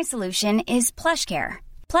 My solution is PlushCare.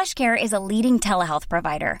 PlushCare is a leading telehealth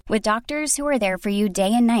provider with doctors who are there for you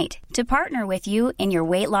day and night to partner with you in your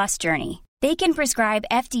weight loss journey. They can prescribe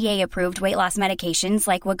FDA-approved weight loss medications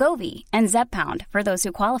like Wegovy and Zepbound for those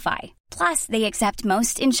who qualify. Plus, they accept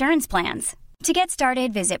most insurance plans. To get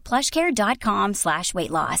started, visit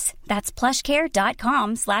plushcare.com/weightloss. That's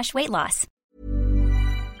plushcare.com/weightloss.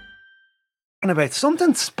 About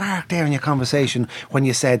something sparked there in your conversation when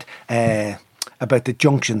you said about the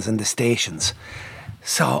junctions and the stations.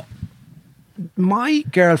 So, my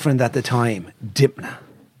girlfriend at the time, Dipna,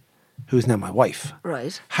 who's now my wife,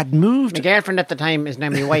 Right. had moved. My girlfriend at the time is now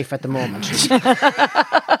my wife at the moment.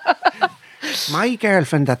 My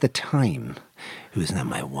girlfriend at the time, who's now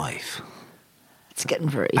my wife. It's getting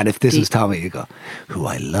very And if this deep. was Tommy, you go, who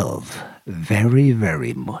I love very,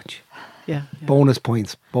 very much. Yeah. Bonus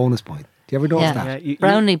points. Do you ever notice Yeah. that?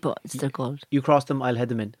 Brownie buns, they're called. You cross them, I'll head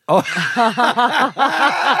them in.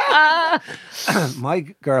 My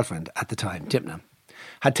girlfriend at the time, Dipna,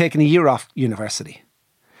 had taken a year off university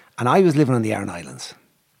and I was living on the Aran Islands.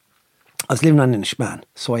 I was living on Inishman,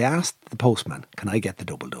 so I asked the postman, can I get the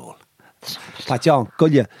double dole? Pat John,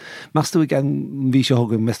 could you? Must we get Visha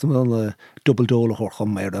Hogan, Mr. Mill, double dole or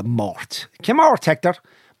come out of Mort? Kim Mort, Hector?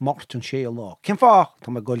 Mort and Shea Law. Kim for?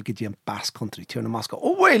 Tom a gold get you in Basque Country, turn a Moscow.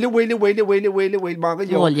 Oh, will you,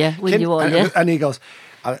 and he goes,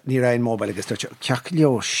 near ein mobile agus dúirt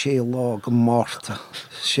ceachleo sé lá go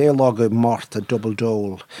Mórta double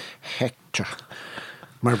dole Hector.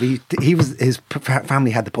 He was, his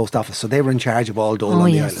family had the post office, so they were in charge of all dole on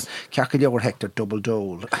the island. Ceachleo or Hector double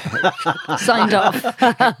dole. Signed off.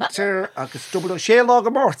 Hector agus double dole sé lá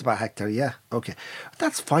go Mórta by Hector. Yeah, okay,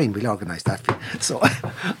 that's fine. We'll organise that for you. So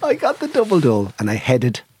I got the double dole and I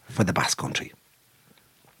headed for the Basque Country.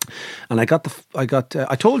 And I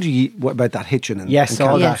told you about that hitching. Yes,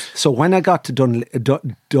 all that. So when I got to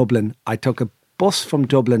Dublin, I took a bus from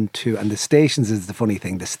Dublin to, and the stations is the funny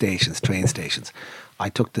thing, train stations. I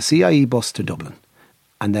took the CIE bus to Dublin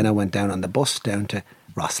and then I went down on the bus down to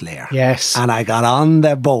Rosslare. Yes. And I got on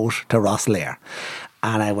the boat to Rosslare.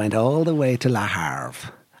 And I went all the way to Le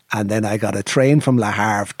Havre. And then I got a train from Le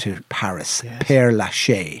Havre to Paris, Père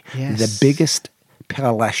Lachaise, the biggest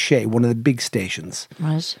Père Lachaise, one of the big stations.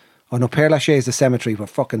 Right. Oh no, Père Lachaise is the cemetery where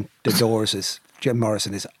fucking the Doors is. Jim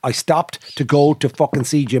Morrison is. I stopped to go to fucking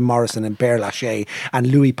see Jim Morrison in Père Lachaise and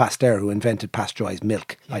Louis Pasteur, who invented pasteurised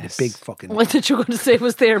milk. I had a big fucking... What did you going to say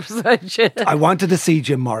was there beside you? I wanted to see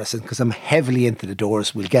Jim Morrison because I'm heavily into the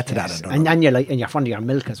Doors. We'll get to that. And you're fond of your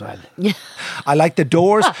milk as well. Yeah. I like the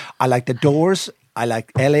Doors. I like the Doors. I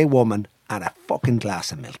like LA Woman and a fucking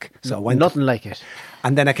glass of milk. So I went nothing like it.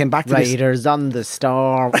 And then I came back to Riders on the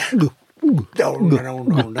Storm.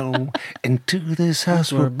 No. Into this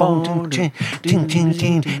house we're born. Ting, ting, ting,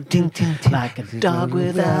 ting, ting, ting. Like a dog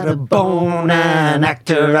without a bone, an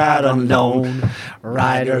actor out on loan.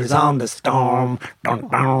 Riders on the storm. Oh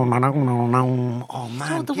man!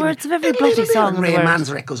 So the words of every bloody song. Ray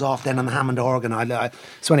Manzarek goes off then on the Hammond organ.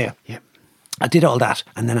 So anyhow, I did all that,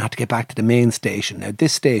 and then I had to get back to the main station. Now,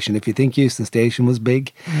 this station, if you think Euston Station was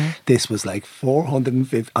big, this was like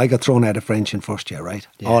 450. I got thrown out of French in first year, right?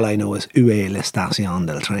 Yeah. All I know is Où est la station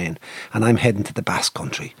del train? And I'm heading to the Basque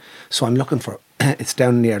Country. So I'm looking for, it's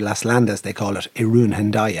down near Las Landas, they call it Irún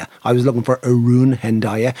Hendaya. I was looking for Irún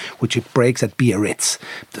Hendaya, which it breaks at Biarritz.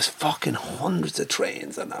 There's fucking hundreds of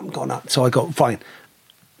trains, and I'm going on. So I go, fine.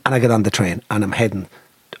 And I get on the train, and I'm heading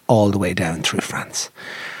all the way down through France.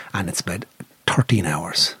 And it's about 13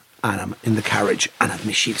 hours, and I'm in the carriage and I've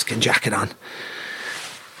my sheepskin jacket on.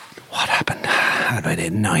 What happened? I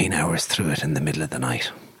did 9 hours through it in the middle of the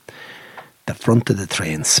night. The front of the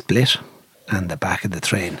train split and the back of the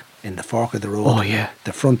train in the fork of the road. Oh yeah.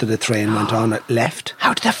 The front of the train went on it left.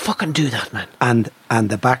 How did they fucking do that, man? And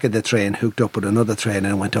the back of the train hooked up with another train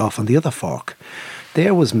and went off on the other fork.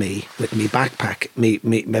 There was me with me backpack, my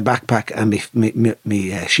backpack and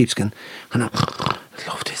me sheepskin, and I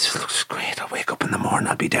love this. It looks great. I'll wake up in the morning.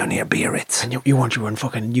 I'll be down here Biarritz. And you were in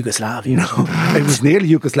fucking Yugoslavia. No, it was nearly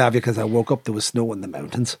Yugoslavia because I woke up. There was snow in the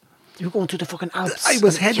mountains. You were going through the fucking Alps. I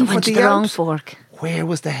was heading for the wrong Alps. fork. Where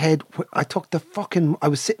was the head? I took the fucking... I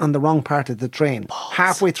was sitting on the wrong part of the train. Balls.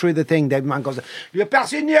 Halfway through the thing, the man goes, "Le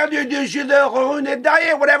passenger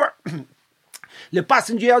de whatever." Le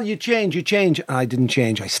passenger, you change. And I didn't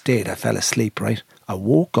change. I stayed. I fell asleep, right? I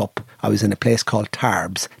woke up. I was in a place called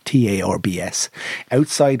Tarbes, Tarbs.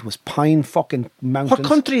 Outside was pine fucking mountains. What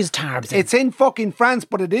country is Tarbes in? It's in fucking France,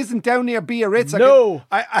 but it isn't down near Biarritz. No.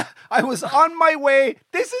 I was on my way.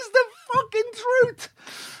 This is the fucking truth.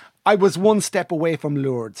 I was one step away from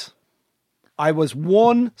Lourdes. I was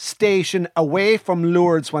one station away from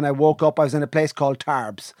Lourdes when I woke up. I was in a place called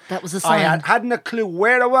Tarbes. That was a sign. I hadn't a clue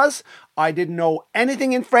where I was. I didn't know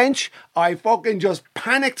anything in French. I fucking just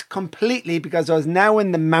panicked completely because I was now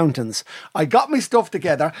in the mountains. I got my stuff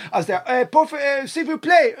together. I was there, s'il vous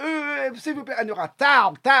plaît, and you're like,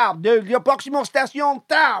 Tarbes, your prochaine station,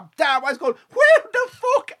 Tarbes. I was going, where the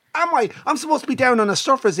fuck am I? I'm supposed to be down on a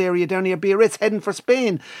surface area down near Biarritz heading for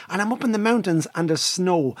Spain. And I'm up in the mountains and there's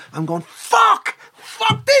snow. I'm going, fuck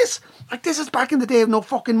this. Like, this is back in the day of no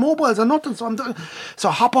fucking mobiles or nothing. So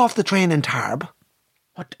I hop off the train in Tarbes.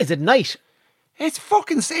 What, is it night? It's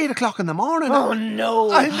fucking 8 o'clock in the morning. Oh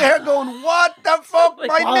no. I'm there going, what the fuck?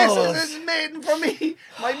 My balls. missus is waiting for me.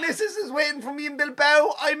 My missus is waiting for me in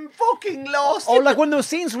Bilbao. I'm fucking lost. Oh, like one of those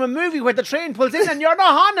scenes from a movie where the train pulls in and you're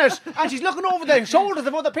not on it and she's looking over the shoulders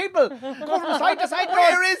of other people, going from side to side.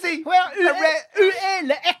 Where is he? Où est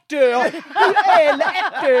l'acteur? Où est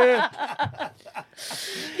l'acteur?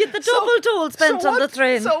 Get the double toll spent on the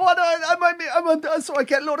train. So what? So I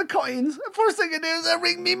get a load of coins. First thing I do is I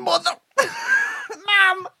ring me mother.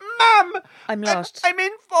 Ma'am, I'm lost. I'm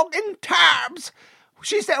in fucking Tarbes.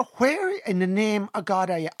 She said, where in the name of God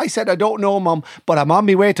are you? I said, I don't know, Mum, but I'm on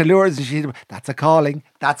my way to Lourdes. And she said, that's a calling.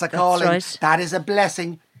 That's a calling. Right. That is a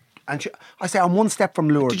blessing. And I said, I'm one step from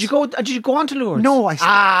Lourdes. Did you go on to Lourdes? No, I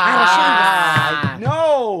said,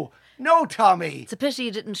 No, Tommy. It's a pity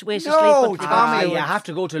you didn't wait to No, sleep. Tommy. You have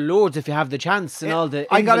to go to Lourdes if you have the chance and all the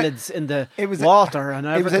I got invalids in the water and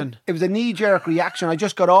everything. It was a knee-jerk reaction. I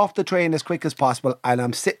just got off the train as quick as possible and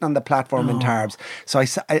I'm sitting on the platform in Tarbes. So I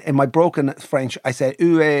in my broken French, I said,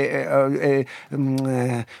 Où est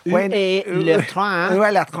le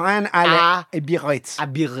train à Biarritz?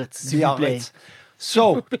 À Biarritz, s'il vous plaît.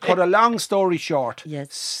 So, cut a long story short.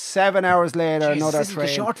 Yes. 7 hours later, another this train.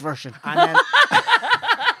 Is the short version. And then...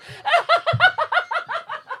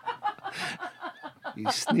 You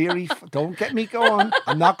sneery... Don't get me going.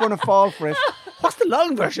 I'm not going to fall for it. What's the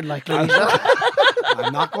long version like, I'm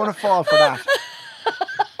not going to fall for that. I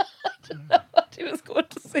don't know what he was going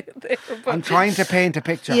to say. I'm trying to paint a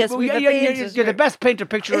picture. Yes, you're the best painter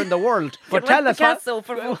picture in the world. But tell us Picasso,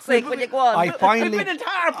 for fuck's sake, when you go on. I finally... We've been in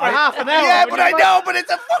Tara for half an hour. Yeah, but I know, but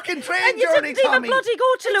it's a fucking train and you journey, didn't Tommy. even bloody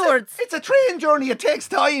go to Lourdes. It's a train journey. It takes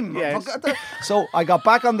time. Yes. So I got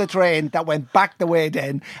back on the train that went back the way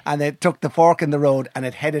then, and it took the fork in the road, and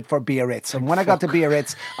it headed for Biarritz. And when I got to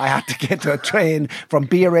Biarritz, I had to get to a train from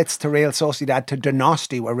Biarritz to Real Sociedad to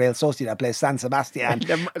Donosti, where Real Sociedad plays San Sebastian. And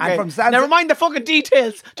from Never mind the fucking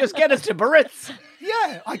details. Just get us to Biarritz.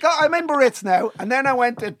 Yeah, I'm in Biarritz now, and then I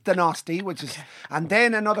went to Donosti, and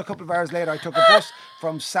then another couple of hours later I took a bus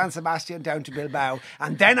from San Sebastian down to Bilbao,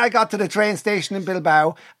 and then I got to the train station in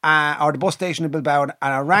Bilbao, or the bus station in Bilbao, and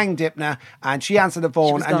I rang Dipna, and she answered the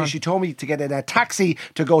phone, and she told me to get in a taxi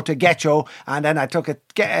to go to Getxo, and then I took a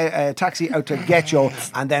taxi out to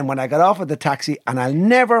Getxo, and then when I got off of the taxi, and I'll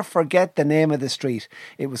never forget the name of the street,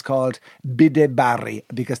 it was called Bidebarri,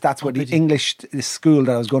 because that's where the English school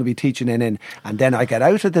that I was going to be teaching in, and then I got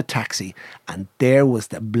out of the taxi, and there was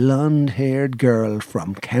the blonde-haired girl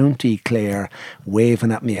from County Clare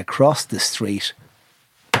waving at me across the street.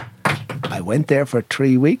 I went there for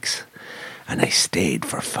 3 weeks, and I stayed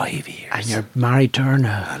for 5 years. And you're married to her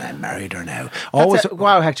now. And I'm married her now.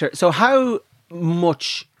 Wow, Hector. So how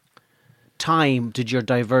much time did your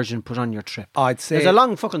diversion put on your trip? I'd say... It was a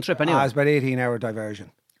long fucking trip anyway. It was about 18-hour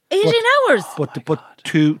diversion. 18 hours? But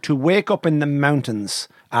to wake up in the mountains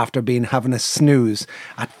after having a snooze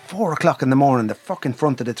at 4 o'clock in the morning, the fucking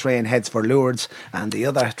front of the train heads for Lourdes and the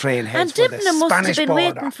other train heads for the Spanish border. And Dipna must have been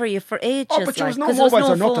waiting for you for ages. Oh, but there was no mobiles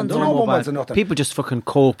or nothing. There was no mobiles or nothing. People just fucking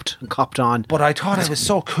coped and copped on. But I thought it was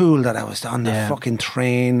so cool that I was on the fucking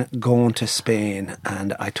train going to Spain,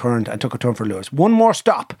 and I took a turn for Lourdes. One more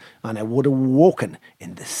stop and I would have woken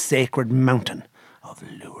in the sacred mountain of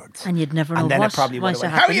Lourdes. And you'd never know and then what I probably would have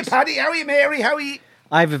went, might have how are you, Paddy? How are you, Mary? How are you?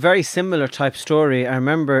 I have a very similar type story. I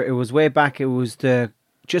remember it was way back, it was the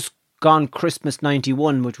just gone Christmas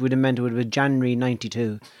 91, which would have meant it would have been January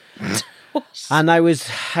 92. And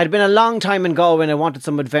had been a long time in Galway and I wanted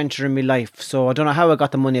some adventure in my life. So I don't know how I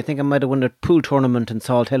got the money. I think I might have won a pool tournament in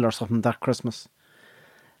Salt Hill or something that Christmas.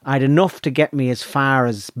 I had enough to get me as far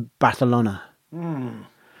as Barcelona.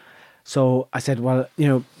 So I said, well,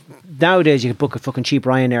 nowadays you could book a fucking cheap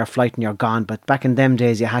Ryanair flight and you're gone. But back in them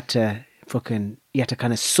days you had to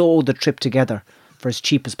kind of sew the trip together for as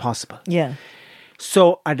cheap as possible. Yeah.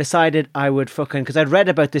 So I decided I would because I'd read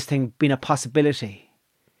about this thing being a possibility.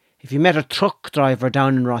 If you met a truck driver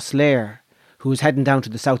down in Rosslare who was heading down to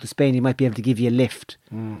the south of Spain, he might be able to give you a lift.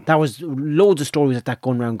 There was loads of stories like that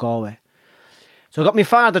going around Galway. So I got my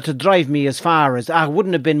father to drive me as far as, I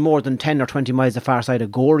wouldn't have been more than 10 or 20 miles the far side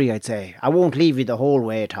of Gorey, I'd say. I won't leave you the whole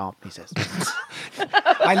way, Tom, he says.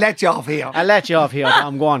 I let you off here.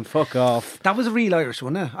 I'm going, fuck off. That was a real Irish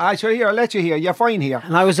one, eh? I'll let you here. You're fine here.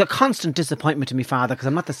 And I was a constant disappointment to my father because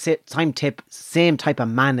I'm not the same type of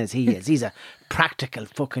man as he is. He's a practical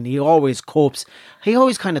he always copes. He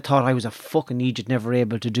always kind of thought I was a fucking idiot, never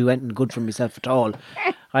able to do anything good for myself at all.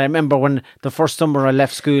 I remember when the first summer I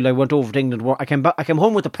left school, I went over to England. I came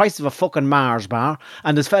home with the price of a fucking Mars bar,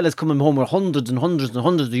 and there's fellas coming home with hundreds and hundreds and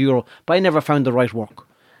hundreds of euro, but I never found the right work.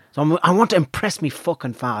 So I want to impress me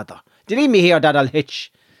fucking father. Do you leave me here that I'll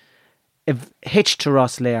hitch? Hitched to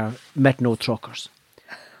Rosslare, met no truckers.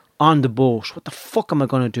 On the boat, what the fuck am I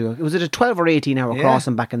going to do? It was at a 12 or 18 hour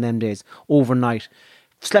crossing back in them days, overnight.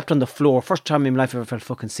 Slept on the floor, first time in my life I ever felt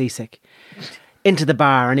fucking seasick. Into the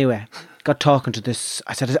bar anyway, got talking to this,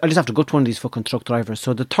 I said, I just have to go to one of these fucking truck drivers.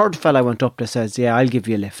 So the third fella I went up to says, yeah, I'll give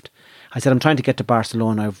you a lift. I said, I'm trying to get to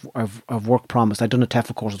Barcelona, I've work promised, I'd done a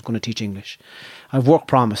TEFL course, I was going to teach English. I've work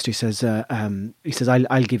promised, he says,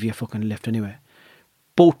 I'll give you a fucking lift anyway.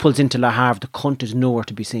 Boat pulls into Le Havre, the cunt is nowhere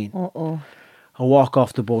to be seen. I walk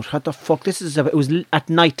off the boat. What the fuck? It was at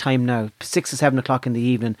night time now, 6 or 7 o'clock in the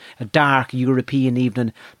evening, a dark European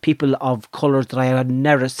evening. People of colours that I had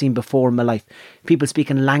never seen before in my life. People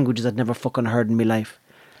speaking languages I'd never fucking heard in my life.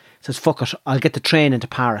 Says, fuck it, I'll get the train into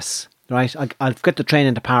Paris, right? I'll get the train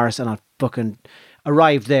into Paris and I'll fucking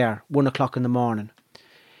arrive there 1 o'clock in the morning.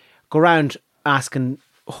 Go around asking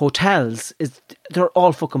hotels, they're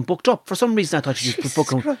all fucking booked up. For some reason I thought you just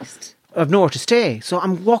fucking... Christ. I've nowhere to stay. So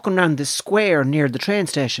I'm walking around this square near the train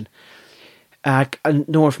station. And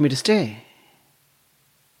nowhere for me to stay.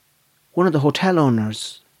 One of the hotel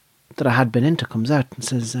owners that I had been into comes out and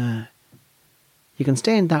says, you can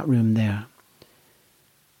stay in that room there.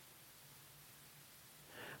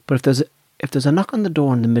 But if there's a knock on the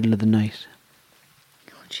door in the middle of the night,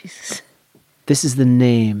 Oh, Jesus. this is the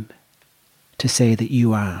name to say that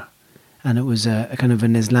you are. And it was a kind of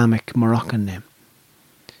an Islamic Moroccan name.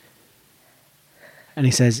 And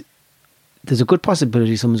he says, there's a good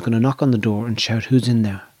possibility someone's going to knock on the door and shout, "Who's in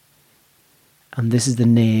there?" And this is the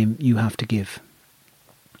name you have to give.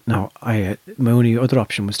 Now, my only other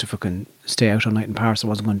option was to fucking stay out all night in Paris. I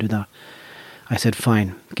wasn't going to do that. I said,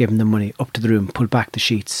 fine. Gave him the money, up to the room, pulled back the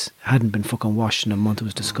sheets. Hadn't been fucking washed in a month. It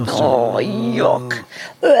was disgusting. Oh, yuck.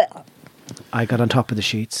 I got on top of the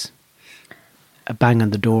sheets. A bang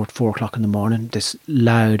on the door at 4 o'clock in the morning. This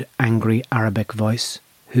loud, angry Arabic voice.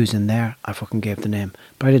 "Who's in there?" I fucking gave the name.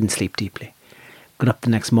 But I didn't sleep deeply. Got up the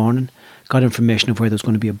next morning. Got information of where there was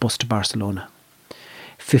going to be a bus to Barcelona.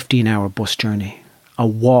 15-hour bus journey. A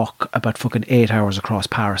walk about fucking 8 hours across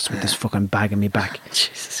Paris with this fucking bag on me back.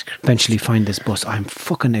 Jesus Christ. Eventually find this bus. I'm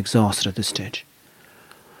fucking exhausted at this stage.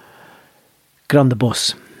 Get on the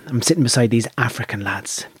bus. I'm sitting beside these African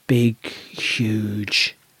lads. Big,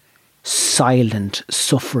 huge, silent,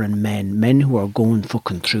 suffering men who are going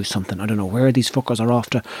fucking through something. I don't know where these fuckers are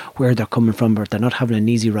after, where they're coming from, but they're not having an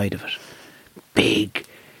easy ride of it. Big.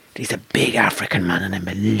 He's a big African man and I'm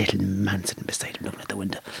a little man sitting beside him looking at the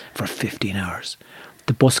window for 15 hours.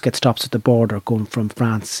 The bus gets stops at the border going from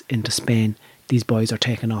France into Spain. These boys are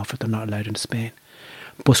taken off if they're not allowed into Spain.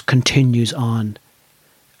 Bus continues on.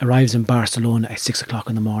 Arrives in Barcelona at 6 o'clock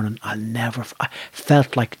in the morning. I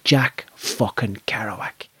felt like Jack fucking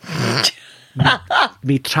Kerouac.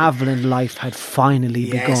 Me travelling life had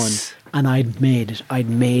finally begun and I'd made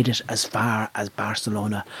it as far as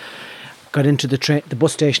Barcelona. Got into the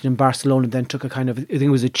bus station in Barcelona, then took a kind of, I think it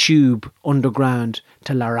was a tube underground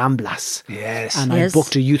to La Ramblas. Yes. And I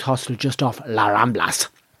booked a youth hostel just off La Ramblas.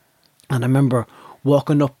 And I remember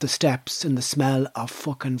walking up the steps in the smell of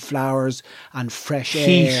fucking flowers and fresh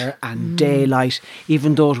air and daylight.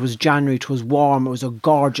 Even though it was January, it was warm. It was a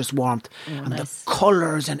gorgeous warmth. And the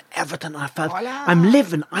colours and everything. I felt, I'm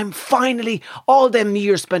living. I'm finally, all them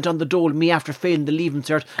years spent on the dole, me after failing the Leaving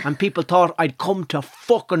Cert, and people thought I'd come to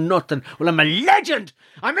fucking nothing. Well, I'm a legend.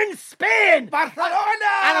 I'm in Spain. Barcelona.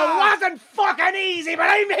 And it wasn't fucking easy, but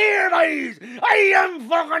I'm here, boys. I am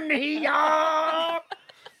fucking here.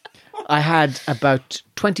 I had about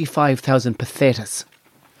 25,000 pesetas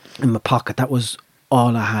in my pocket. That was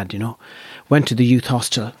all I had, you know. Went to the youth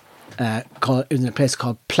hostel in a place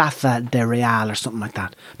called Plaza de Real or something like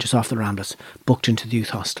that, just off the Ramblas. Booked into the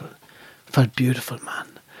youth hostel. Felt beautiful, man.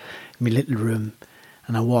 In my little room.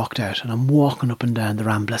 And I walked out and I'm walking up and down the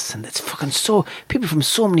Ramblas and it's fucking so, people from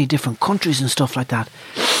so many different countries and stuff like that.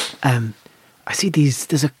 I see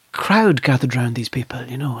there's a crowd gathered around these people,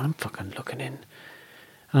 you know, and I'm fucking looking in.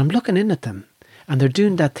 And I'm looking in at them, and they're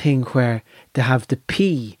doing that thing where they have the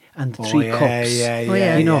pea and the three cups.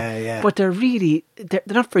 You know, but they're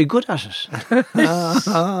not very good at it. Do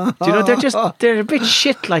you know, they're a bit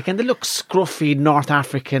shit like, and they look scruffy North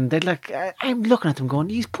African. They're like, I'm looking at them going,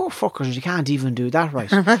 these poor fuckers, you can't even do that right.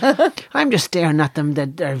 I'm just staring at them,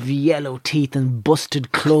 their yellow teeth and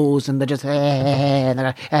busted clothes, and they're just,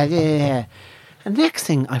 and next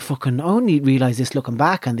thing I only realised this looking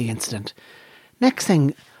back on the incident. Next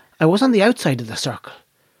thing, I was on the outside of the circle.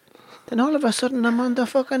 Then all of a sudden, I'm on the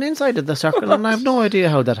fucking inside of the circle, and I have no idea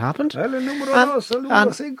how that happened. And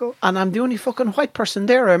I'm the only fucking white person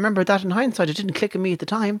there. I remember that in hindsight. It didn't click on me at the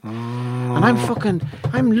time. And I'm looking.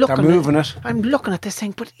 They're moving it. I'm looking at this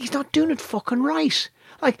thing, but he's not doing it fucking right.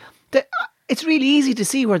 Like, it's really easy to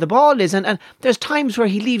see where the ball is, and there's times where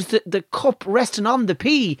he leaves the cup resting on the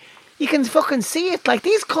pea. You can fucking see it. Like,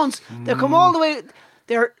 these cunts, they come all the way.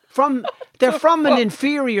 They're from an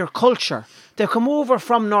inferior culture. They come over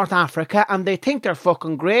from North Africa and they think they're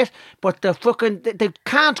fucking great, but they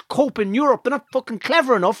can't cope in Europe. They're not fucking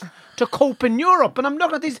clever enough to cope in Europe. And I'm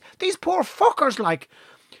looking at these poor fuckers like.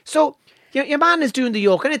 So your man is doing the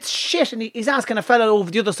yoke and it's shit, and he's asking a fella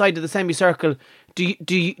over the other side of the semicircle, do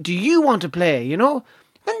you want to play, you know?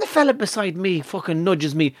 Then the fella beside me fucking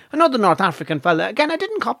nudges me. Another North African fella. Again, I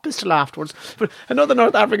didn't cop pistol afterwards. But another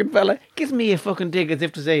North African fella gives me a fucking dig as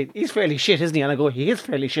if to say, he's fairly shit, isn't he? And I go, he is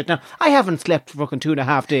fairly shit. Now, I haven't slept for fucking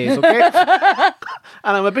 2.5 days, okay?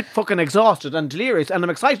 And I'm a bit fucking exhausted and delirious. And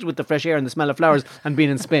I'm excited with the fresh air and the smell of flowers and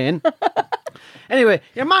being in Spain. Anyway,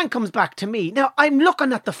 your man comes back to me. Now, I'm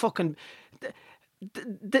looking at the fucking...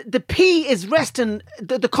 The pea is resting.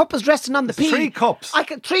 The cup is resting on the pea. 3 cups.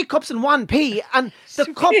 3 cups in 1 pea, and the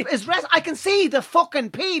cup is rest. I can see the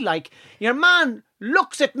fucking pea. Like, your man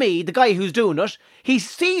looks at me, the guy who's doing it. He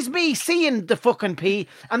sees me seeing the fucking pea,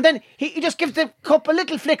 and then he just gives the cup a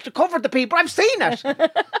little flick to cover the pea. But I've seen it.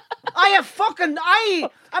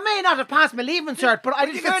 I may not have passed my Leaving Cert, but I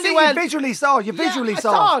did fairly well. You visually saw. I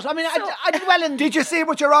saw it. I mean, I did well in... Did you see it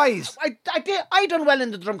with your eyes? I did. I done well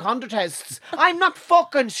in the Drumcondra tests. I'm not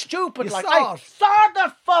fucking stupid. I saw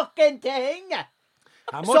the fucking thing.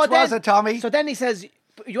 How much was it, Tommy? So then he says,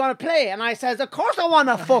 you want to play? And I says, of course I want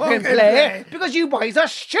to fucking play, because you boys are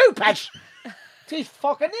stupid. These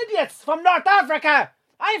fucking idiots from North Africa.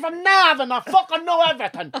 I'm from Navan, I fucking know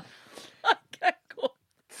everything.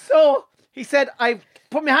 So he said, I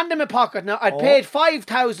put my hand in my pocket. Now I'd paid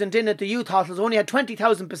 5,000 in at the youth hostels, only had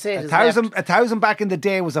 20,000 pesetas. A thousand back in the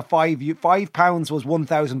day was a £5 was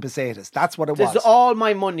 1,000 pesetas. That's what it was. This is all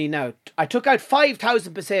my money now. I took out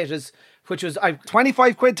 5,000 pesetas, which was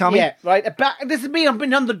 25 quid, Tommy. Yeah, right. This is me. I've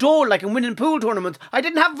been on the dole like in winning pool tournaments. I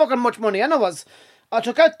didn't have fucking much money. I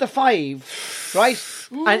took out the 5, right?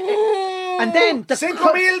 And then the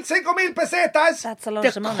 5,000 pesetas. That's a lot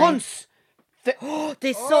of money. Cunts.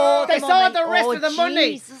 They saw the rest of the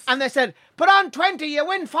money. Jesus. And they said, put on 20, you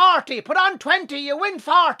win 40. Put on 20, you win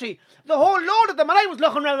 40. The whole load of them. And I was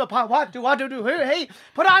looking around the pot. What do I do? Hey,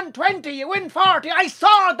 put on 20, you win 40. I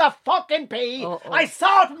saw the fucking pee. I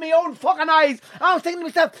saw it with my own fucking eyes. I was thinking to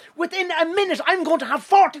myself, within a minute, I'm going to have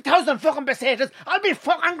 40,000 fucking pesetas. I'll be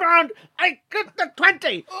fucking grand. I get the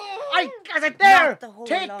 20. I said, there,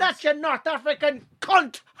 take that, you North African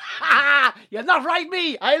cunt. You'll not ride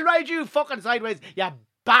me. I'll ride you fucking sideways, you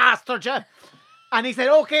bastard, you. And he said,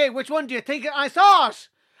 okay, which one do you think? I saw it.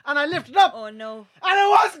 And I lifted up. Oh no. And it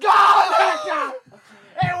was gone, Hector!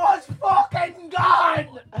 It was fucking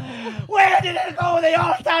gone! Where did it go? They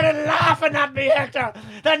all started laughing at me, Hector.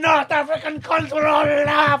 The North African cunts were all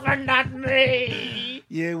laughing at me.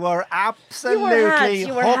 You were absolutely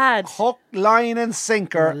hook, line and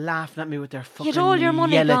sinker. Laughing at me with their fucking You'd all your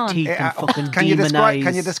money yellow gone. teeth and fucking Can you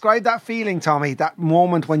eyes. describe that feeling, Tommy? That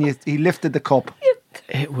moment when he lifted the cup.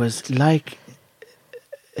 It was like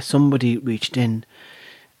somebody reached in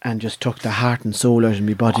and just took the heart and soul out of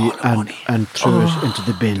my body and threw it into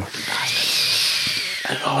the bin.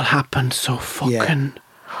 It all happened so fucking...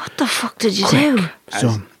 What the fuck did you do?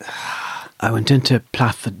 So, I went into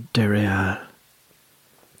Plaza de Real.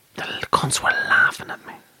 The little cunts were laughing at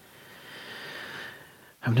me.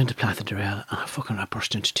 I went into Plaza de Real and I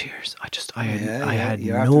burst into tears. I had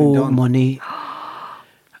no money.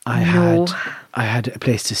 I had a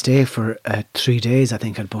place to stay for 3 days. I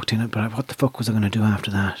think I'd booked in it, but what the fuck was I going to do after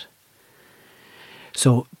that?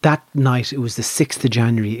 So that night, it was the 6th of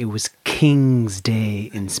January. It was King's Day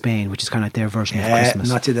in Spain, which is kind of like their version of Christmas.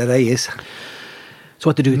 Noche de Reyes. So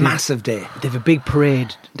what they do? Massive day. They have a big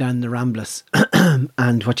parade down the Ramblas,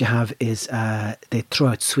 and what you have is they throw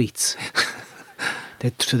out sweets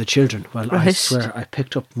to the children. Well, I swear I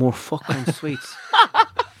picked up more fucking sweets.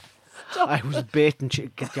 I was baiting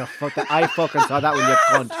get your fucking. I fucking saw that when you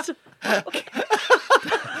cunt.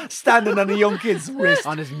 Standing on a young kid's wrist.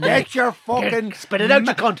 On his neck. Get your fucking... Spit it out,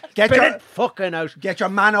 you cunt. Spit it fucking out. Get your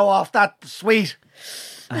mano off that sweet.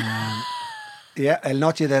 Yeah, El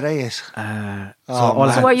Noche de Reyes.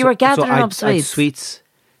 So you were gathering up sweets? I had sweets.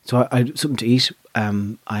 So I had something to eat.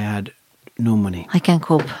 I had no money. I can't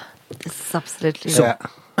cope. This is absolutely...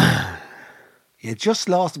 You just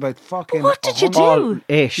lost about fucking... What did you do?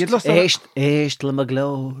 You'd lost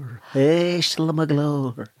Magloire.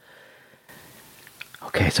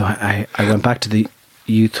 Okay, so I went back to the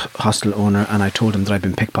youth hostel owner and I told him that I'd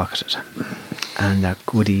been pickpocketed. And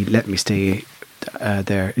would he let me stay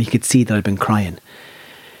there? He could see that I'd been crying.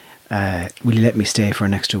 Will he let me stay for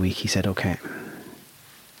an extra week? He said, okay.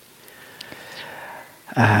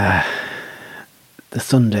 The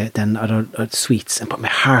Sunday, then I had sweets, but my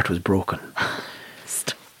heart was broken.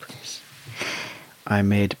 I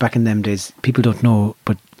made, back in them days, people don't know,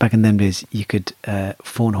 but back in them days, you could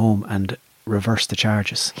phone home and reverse the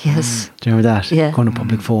charges. Yes. Do you remember that? Yeah. Go on a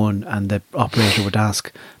public phone and the operator would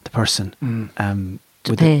ask the person,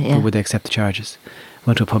 would they accept the charges?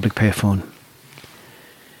 Went to a public pay phone.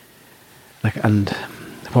 And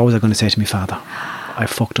what was I going to say to my father? I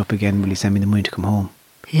fucked up again, will you send me the money to come home?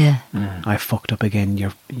 Yeah. I fucked up again,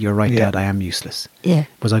 you're right, Dad, I am useless. Yeah.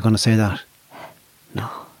 Was I going to say that? No.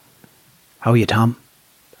 How are you, Tom?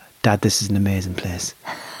 Dad, this is an amazing place.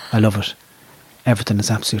 I love it. Everything is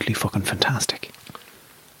absolutely fucking fantastic.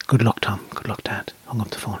 Good luck, Tom. Good luck, Dad. Hung up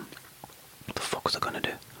the phone. What the fuck was I going to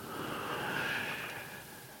do?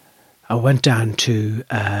 I went down to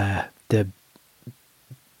the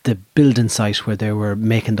building site where they were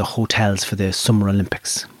making the hotels for the Summer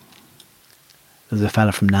Olympics. There's a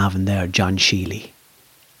fella from Navan there, John Sheely.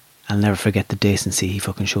 I'll never forget the decency he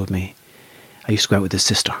fucking showed me. I used to go out with his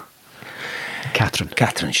sister, Catherine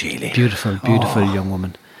Sheely. Beautiful young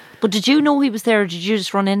woman. But did you know he was there, or did you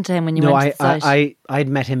just run into him when you went to the site? I'd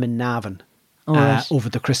met him in Navan right. over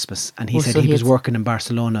the Christmas, and he said he was working in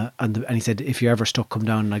Barcelona, and he said, if you're ever stuck, come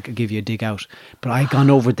down and I'll give you a dig out. But I'd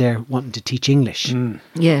gone over there wanting to teach English.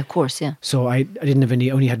 Yeah, of course, yeah. So I didn't have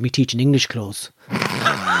only had me teaching English clothes.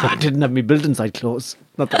 I didn't have me building site clothes.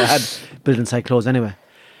 Not that I had built inside clothes anyway.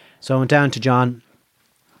 So I went down to John.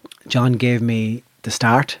 John gave me the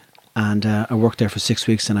start, and I worked there for 6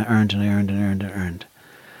 weeks, and I earned.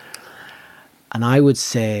 And I would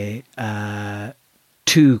say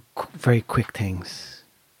two very quick things.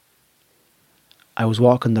 I was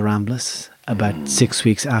walking the Ramblers about 6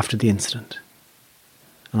 weeks after the incident,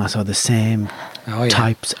 and I saw the same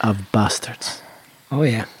types of bastards. Oh,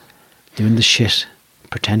 yeah. Doing the shit,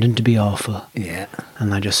 pretending to be awful. Yeah.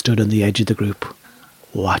 And I just stood on the edge of the group,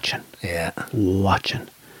 watching. Yeah. Watching.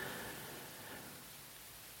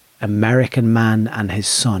 American man and his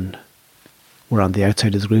son were on the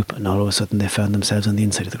outside of the group, and all of a sudden they found themselves on the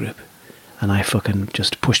inside of the group. And I fucking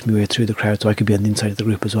just pushed my way through the crowd so I could be on the inside of the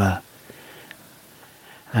group as well.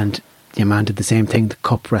 And the man did the same thing, the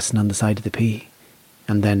cup resting on the side of the P,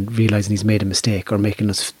 and then realising he's made a mistake, or making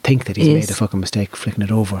us think that he's made a fucking mistake, flicking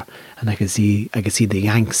it over. And I could see the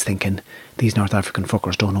Yanks thinking, these North African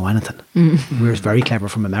fuckers don't know anything. We're very clever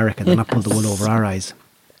from America, they're not pulled the wool over our eyes.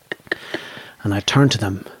 And I turned to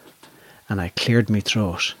them, and I cleared my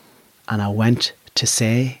throat, and I went to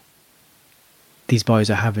say, these boys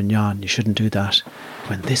are having yawn, you shouldn't do that,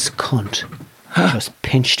 when this cunt just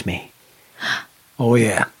pinched me. Oh,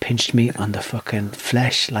 yeah. Pinched me on the fucking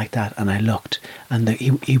flesh like that, and I looked, and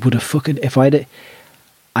he would have fucking, if I'd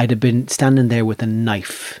have been standing there with a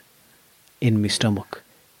knife in my stomach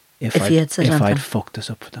if I'd fucked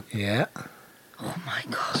this up for them. Yeah. Oh my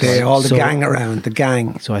God. They all the gang around, the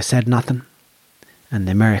gang. So I said nothing, and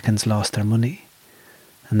the Americans lost their money,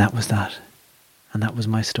 and that was that. And that was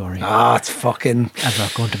my story. It's fucking...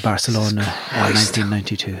 About going to Barcelona in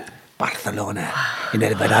 1992. Barcelona, en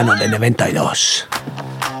el verano de 92.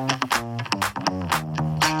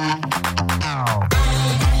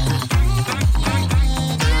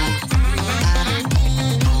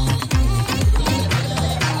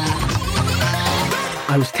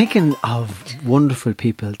 I was thinking of wonderful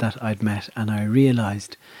people that I'd met, and I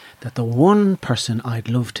realised that the one person I'd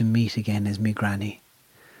love to meet again is me granny.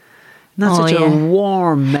 And that's such a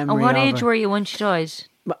warm memory. And what of age her. were you when she died?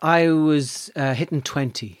 I was hitting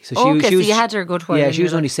 20. So so you had her a good while. Yeah, she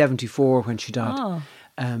was only 74 when she died. Oh.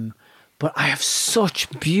 But I have such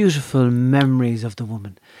beautiful memories of the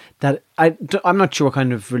woman that I'm not sure what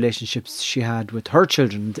kind of relationships she had with her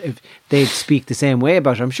children, if they'd speak the same way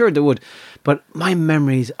about her. I'm sure they would. But my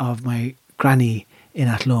memories of my granny in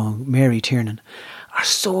Athlone, Mary Tiernan, are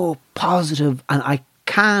so positive, and I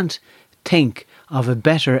can't think of a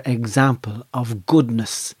better example of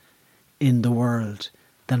goodness in the world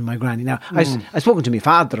than my granny. Now, I've spoken to my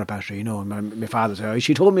father about her, you know, and my father said,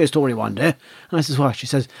 she told me a story one day, and I says, what? She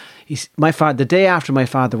says, the day after my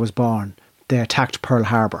father was born, they attacked Pearl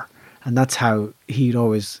Harbor, and that's how he'd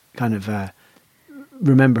always kind of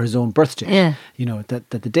remember his own birthday. Yeah. You know, that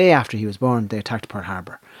the day after he was born, they attacked Pearl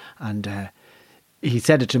Harbor, and he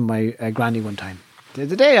said it to my granny one time.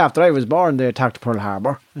 The day after I was born, they attacked Pearl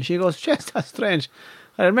Harbor, and she goes, "Yes, that's strange.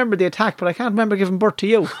 I remember the attack, but I can't remember giving birth to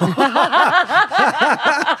you." But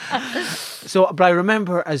I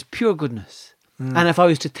remember as pure goodness. And if I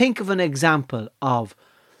was to think of an example of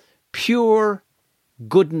pure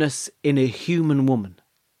goodness in a human woman,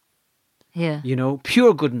 you know,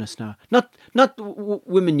 pure goodness now, not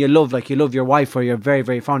women you love like you love your wife or you're very,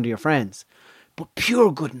 very fond of your friends, but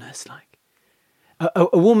pure goodness, like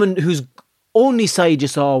a woman whose only side you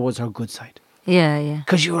saw was her good side. Yeah, yeah.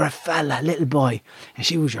 Because you were a fella, little boy, and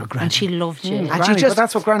she was your granny. And she loved you. And Granny, she just, but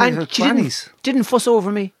that's what grannies are. She didn't fuss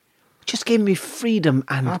over me. Just gave me freedom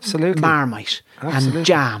and Marmite and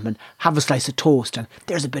jam and have a slice of toast and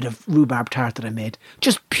there's a bit of rhubarb tart that I made.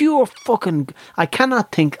 Just pure fucking... I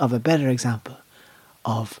cannot think of a better example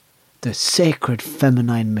of the sacred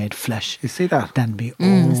feminine made flesh. You see that? Than me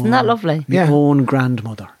own... Isn't that lovely? My own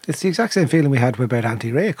grandmother. It's the exact same feeling we had about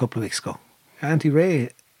Auntie Ray a couple of weeks ago. Auntie Ray...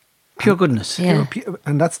 Pure goodness. Yeah.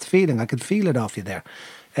 And that's the feeling. I could feel it off you there.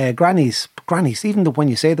 Grannies, even when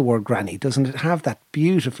you say the word granny, doesn't it have that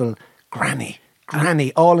beautiful granny,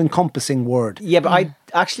 all-encompassing word? Yeah, but I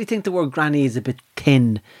actually think the word granny is a bit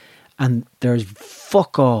thin, and there's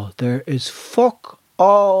fuck all. There is fuck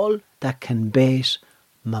all that can bait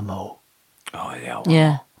Mamo. Oh, yeah.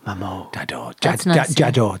 Yeah. Mamo. Jajo's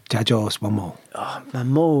Mamo. Oh,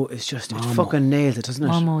 Mamo is just, it fucking nails it, doesn't it?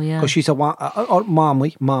 Mamo, yeah. Because she's a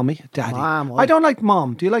mommy, daddy. Mom, I don't like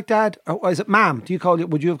mom. Do you like dad? Or is it ma'am?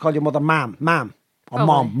 Would you have called your mother ma'am? Or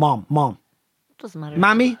Probably. mom? Doesn't matter.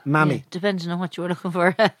 Mammy? Yeah, depending on what you were looking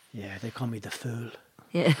for. Yeah, they call me the fool.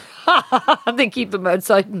 Yeah. They keep them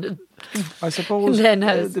outside. And I suppose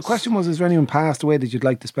the question was, is there anyone passed away that you'd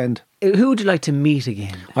like to spend? Who would you like to meet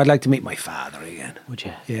again? I'd like to meet my father again. Would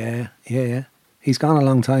you? Yeah. He's gone a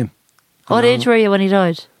long time. What age were you when he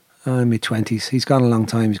died? Mid-20s. He's gone a long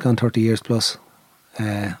time. He's gone 30 years plus.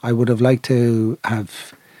 I would have liked to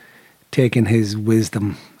have taken his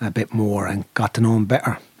wisdom a bit more and got to know him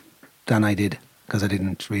better than I did, because I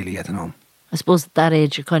didn't really get to know him. I suppose at that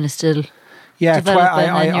age you're kind of still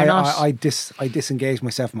I disengaged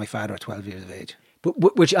myself from my father at 12 years of age.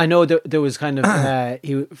 But which I know there was kind of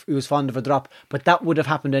he was fond of a drop, but that would have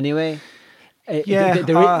happened anyway.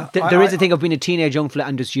 There is a thing of being a teenage young fella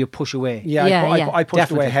and just you push away. I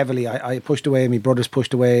pushed away heavily. I pushed away. My brothers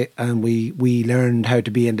pushed away, and we learned how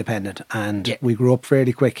to be independent, and we grew up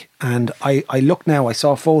fairly quick. And I look now. I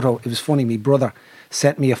saw a photo. It was funny. My brother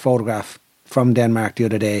sent me a photograph from Denmark the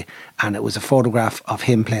other day, and it was a photograph of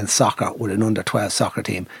him playing soccer with an under-12 soccer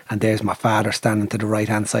team, and there's my father standing to the right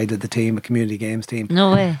hand side of the team, a community games team.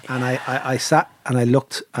 No way. And I sat and I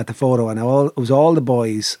looked at the photo, and it was all the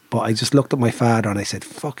boys, but I just looked at my father and I said,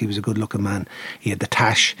 fuck, he was a good looking man. He had the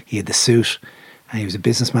tash, he had the suit, and he was a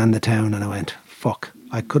businessman in the town. And I went, fuck,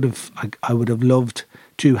 I would have loved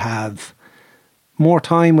to have more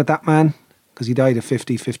time with that man, because he died at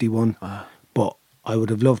 50, 51. Wow. But I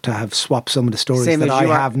would have loved to have swapped some of the stories that I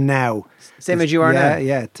have now. Same as you are now.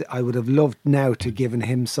 Yeah. I would have loved now to given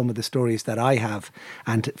him some of the stories that I have,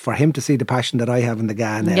 and for him to see the passion that I have in the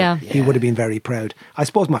guy now, he would have been very proud. I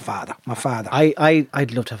suppose my father.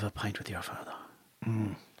 I'd love to have a pint with your father.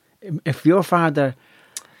 If your father,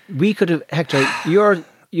 we could have, Hector, you're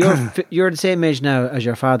the same age now as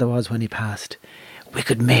your father was when he passed. We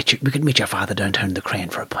could meet your father downtown the Crane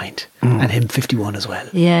for a pint, and him 51 as well.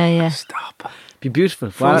 Yeah. Stop. Be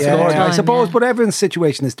beautiful. Well, I suppose, but everyone's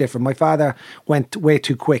situation is different. My father went way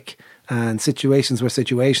too quick, and situations were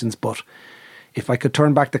situations. But if I could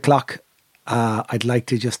turn back the clock, I'd like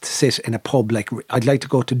to just sit in a pub. I'd like to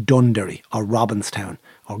go to Dundee or Robinstown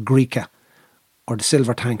or Greeka or the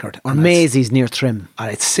Silver Tankard or Maisie's near Trim.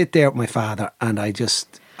 I'd sit there with my father, and I'd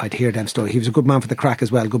hear them stories. He was a good man for the crack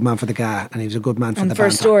as well, good man for the ga, and he was a good man for the banter.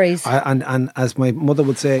 Stories. And as my mother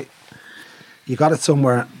would say, you got it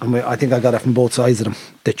somewhere, and I think I got it from both sides of them.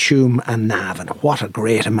 The Tuam and Navan. What a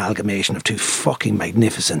great amalgamation of two fucking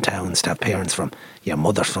magnificent towns to have parents from. Your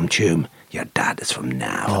mother's from Tuam, your dad is from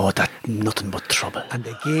Navan. Oh, that's nothing but trouble. And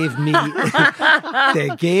they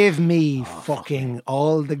gave me, fucking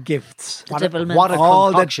all the gifts, what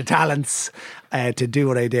all the talents to do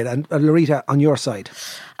what I did. And Loretta, on your side,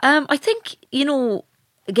 I think,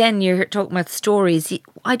 again, you're talking about stories.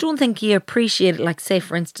 I don't think you appreciate it. Like, say,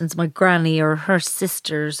 for instance, my granny or her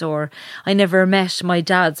sisters, or I never met my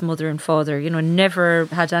dad's mother and father. Never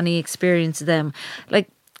had any experience of them. Like,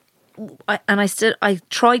 I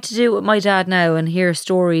try to do it with my dad now and hear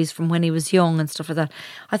stories from when he was young and stuff like that.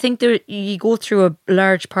 I think you go through a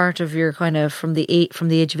large part of your kind of from the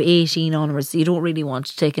age of 18 onwards, you don't really want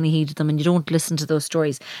to take any heed of them and you don't listen to those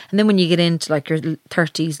stories. And then when you get into like your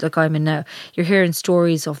 30s, like I'm in now, you're hearing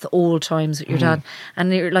stories of the old times with your dad,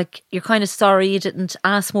 and you're kind of sorry you didn't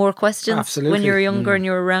ask more questions. Absolutely. When you were younger and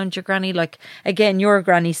you were around your granny. Like, again, your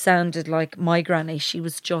granny sounded like my granny. She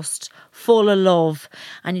was just full of love,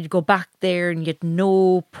 and you'd go back there and you had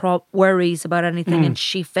no worries about anything, and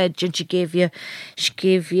she fed you and she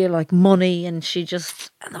gave you like money, and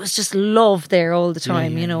there was just love there all the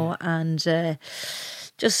time, and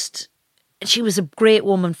just she was a great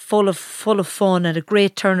woman, full of fun, and a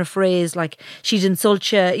great turn of phrase. Like, she'd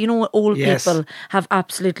insult you. Old people have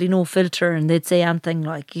absolutely no filter, and they'd say anything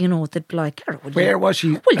like, they'd be like, where was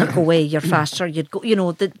she? Well, you'd go away, you're fast, or you'd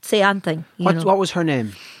go, they'd say anything. What was her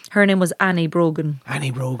name? Her name was Annie Brogan.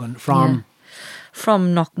 Annie Brogan from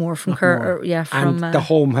Knockmore, from Kerr. From the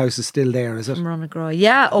home house is still there, is it? From Ronagroy.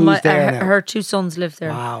 Yeah. Her two sons live there.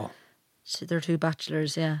 Wow. They're two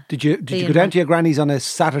bachelors, yeah. Did you go down to your granny's on a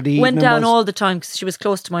Saturday evening? Went down all the time because she was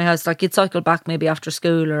close to my house. Like, you'd cycle back maybe after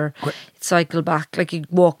school, or you'd cycle back. Like, you'd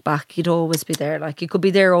walk back. You'd always be there. Like, you could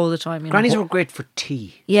be there all the time. Grannies were great for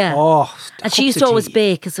tea. Yeah. Oh, and she used to always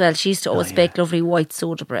bake as well. She used to always bake lovely white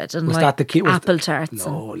soda bread and apple tarts.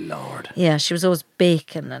 Oh, Lord. Yeah, she was always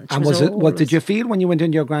baking. And what did you feel when you went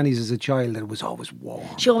into your granny's as a child that it was always warm?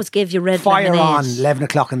 She always gave you red lemonade. Fire on, 11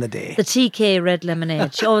 o'clock in the day. The TK red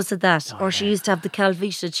lemonade. She always did that. Or she used to have the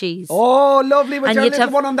Calvita cheese. Oh, lovely, with your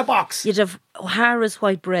little one on the box. You'd have O'Hara's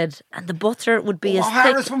white bread, and the butter would be as thick.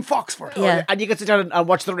 O'Hara's from Foxford. Yeah. And you could sit down and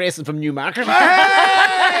watch the racing from Newmarket.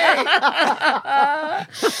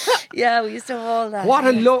 Yeah, we used to have all that. What a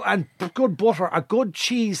and good butter, a good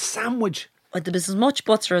cheese sandwich. Well, there was as much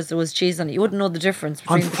butter as there was cheese on it. You wouldn't know the difference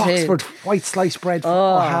between on Foxford white sliced bread from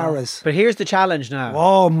O'Hara's. But here's the challenge now.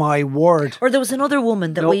 Oh, my word. Or there was another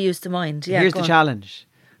woman that we used to mind. Yeah, here's the challenge.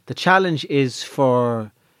 The challenge is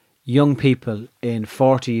for young people in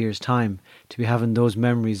 40 years' time to be having those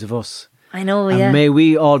memories of us I know, and yeah. may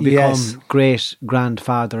we all become Yes. great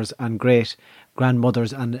grandfathers and great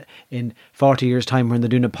grandmothers, and in 40 years' time when they're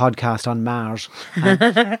doing a podcast on Mars,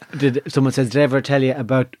 and someone says, did I ever tell you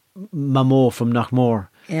about Mamo from Knockmore?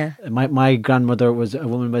 Yeah. My grandmother was a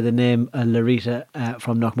woman by the name Larita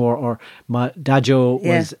from Knockmore, or my Dajo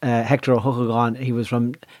was Hector O'Huchagan. He was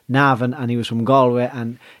from Navan and he was from Galway,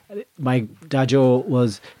 and my Dajo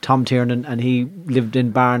was Tom Tiernan and he lived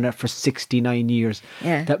in Barna for 69 years.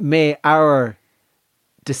 Yeah. That may our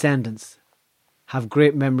descendants have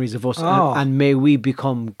great memories of us, and may we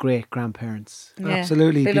become great grandparents. Yeah.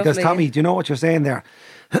 Absolutely. Be Because lovely, Tommy, yeah. do you know what you're saying there?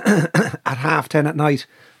 At 10:30 at night,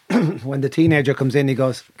 when the teenager comes in, he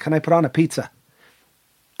goes, "Can I put on a pizza?"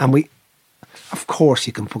 And we, of course,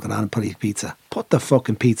 you can put it on and put a pizza. Put the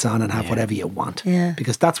fucking pizza on and have whatever you want. Yeah.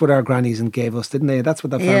 Because that's what our grannies and gave us, didn't they? That's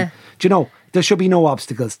what they found. Yeah. Do you know? There should be no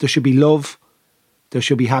obstacles. There should be love. There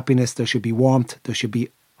should be happiness. There should be warmth. There should be.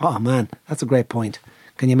 Oh man, that's a great point.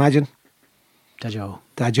 Can you imagine? Dajo.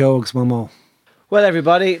 Da jokes, Momo. Well,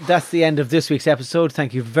 everybody, that's the end of this week's episode.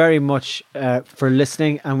 Thank you very much for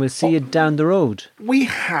listening, and we'll see you down the road. We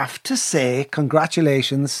have to say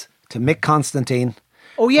congratulations to Mick Constantine.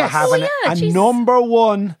 Oh, yes. For having a geez. number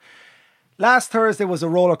one. Last Thursday was a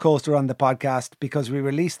roller coaster on the podcast because we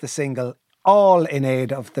released the single all in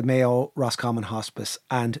aid of the Mayo Roscommon Hospice,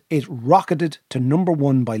 and it rocketed to number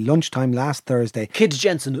one by lunchtime last Thursday. Kids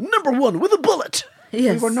Jensen, number one with a bullet.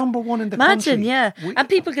 Yes. We were number one in the Imagine, country. yeah. And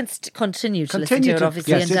people can continue to listen to it,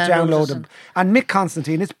 obviously, and download them. And Mick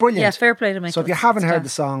Constantine, it's brilliant. Yeah, fair play to Mick So if you haven't Constantine. heard the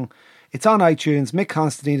song, it's on iTunes. Mick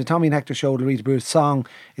Constantine, the Tommy and Hector Show, the Rita Bruce song.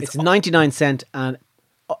 It's 99 cent, and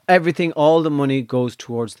everything, all the money goes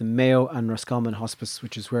towards the Mayo and Roscommon Hospice,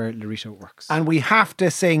 which is where Larita works. And we have to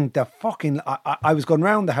sing the fucking... I was going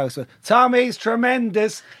round the house with Tommy's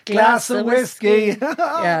tremendous glass of whiskey.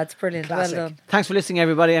 Yeah, it's brilliant. Classic. Well done. Thanks for listening,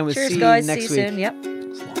 everybody, and we'll Cheers, see guys. you next See you week. soon. Yep.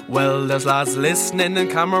 Well, there's lads listening in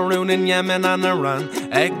Cameroon and Yemen and Iran,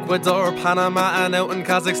 Ecuador, Panama and out in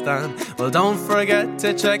Kazakhstan. Well, don't forget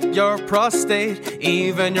to check your prostate,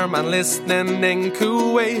 even your man listening in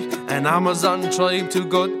Kuwait. An Amazon tribe too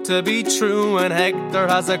good to be true, and Hector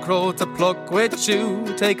has a crow to pluck with you.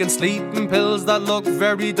 Taking sleeping pills that look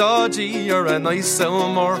very dodgy, or a nice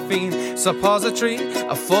morphine suppository,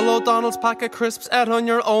 a full O'Donnell's pack of crisps out on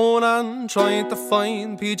your own, and trying to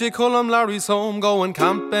find PJ Cullum Larry's home, going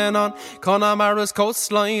camping on Connemara's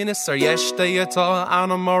coastline. It's our yesterday at all,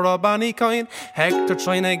 Anamora Bannycoin. Hector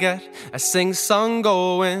trying to get a sing-song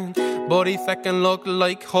going, but he feckin' look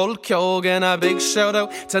like Hulk Hogan. A big shout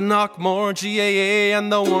out to Knockmore GAA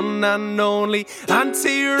and the one and only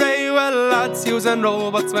Auntie Ray. Well, lads using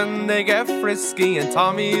robots when they get frisky, and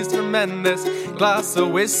Tommy's tremendous glass of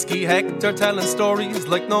whiskey. Hector telling stories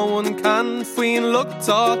like no one can. Fween look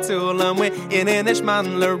tall to them with in Inish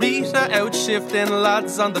man. Larita out shifting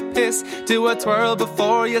lads on the piss. Do a twirl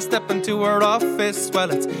before you step into her office. Well,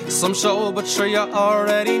 it's some show, but sure you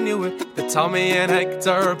already knew it. The Tommy and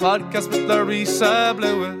Hector podcast with Larissa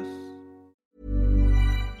Blewett.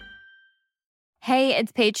 Hey,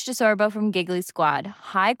 it's Paige DeSorbo from Giggly Squad.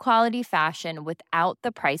 High quality fashion without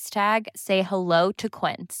the price tag. Say hello to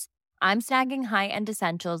Quince. I'm snagging high-end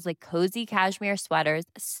essentials like cozy cashmere sweaters,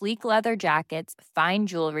 sleek leather jackets, fine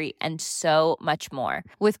jewelry, and so much more.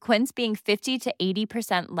 With Quince being 50 to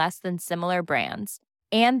 80% less than similar brands.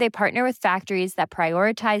 And they partner with factories that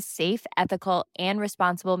prioritize safe, ethical, and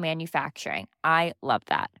responsible manufacturing. I love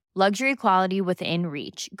that. Luxury quality within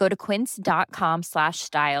reach. Go to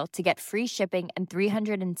quince.com/style to get free shipping and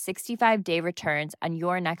 365-day returns on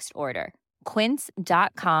your next order.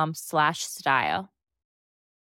 Quince.com/style.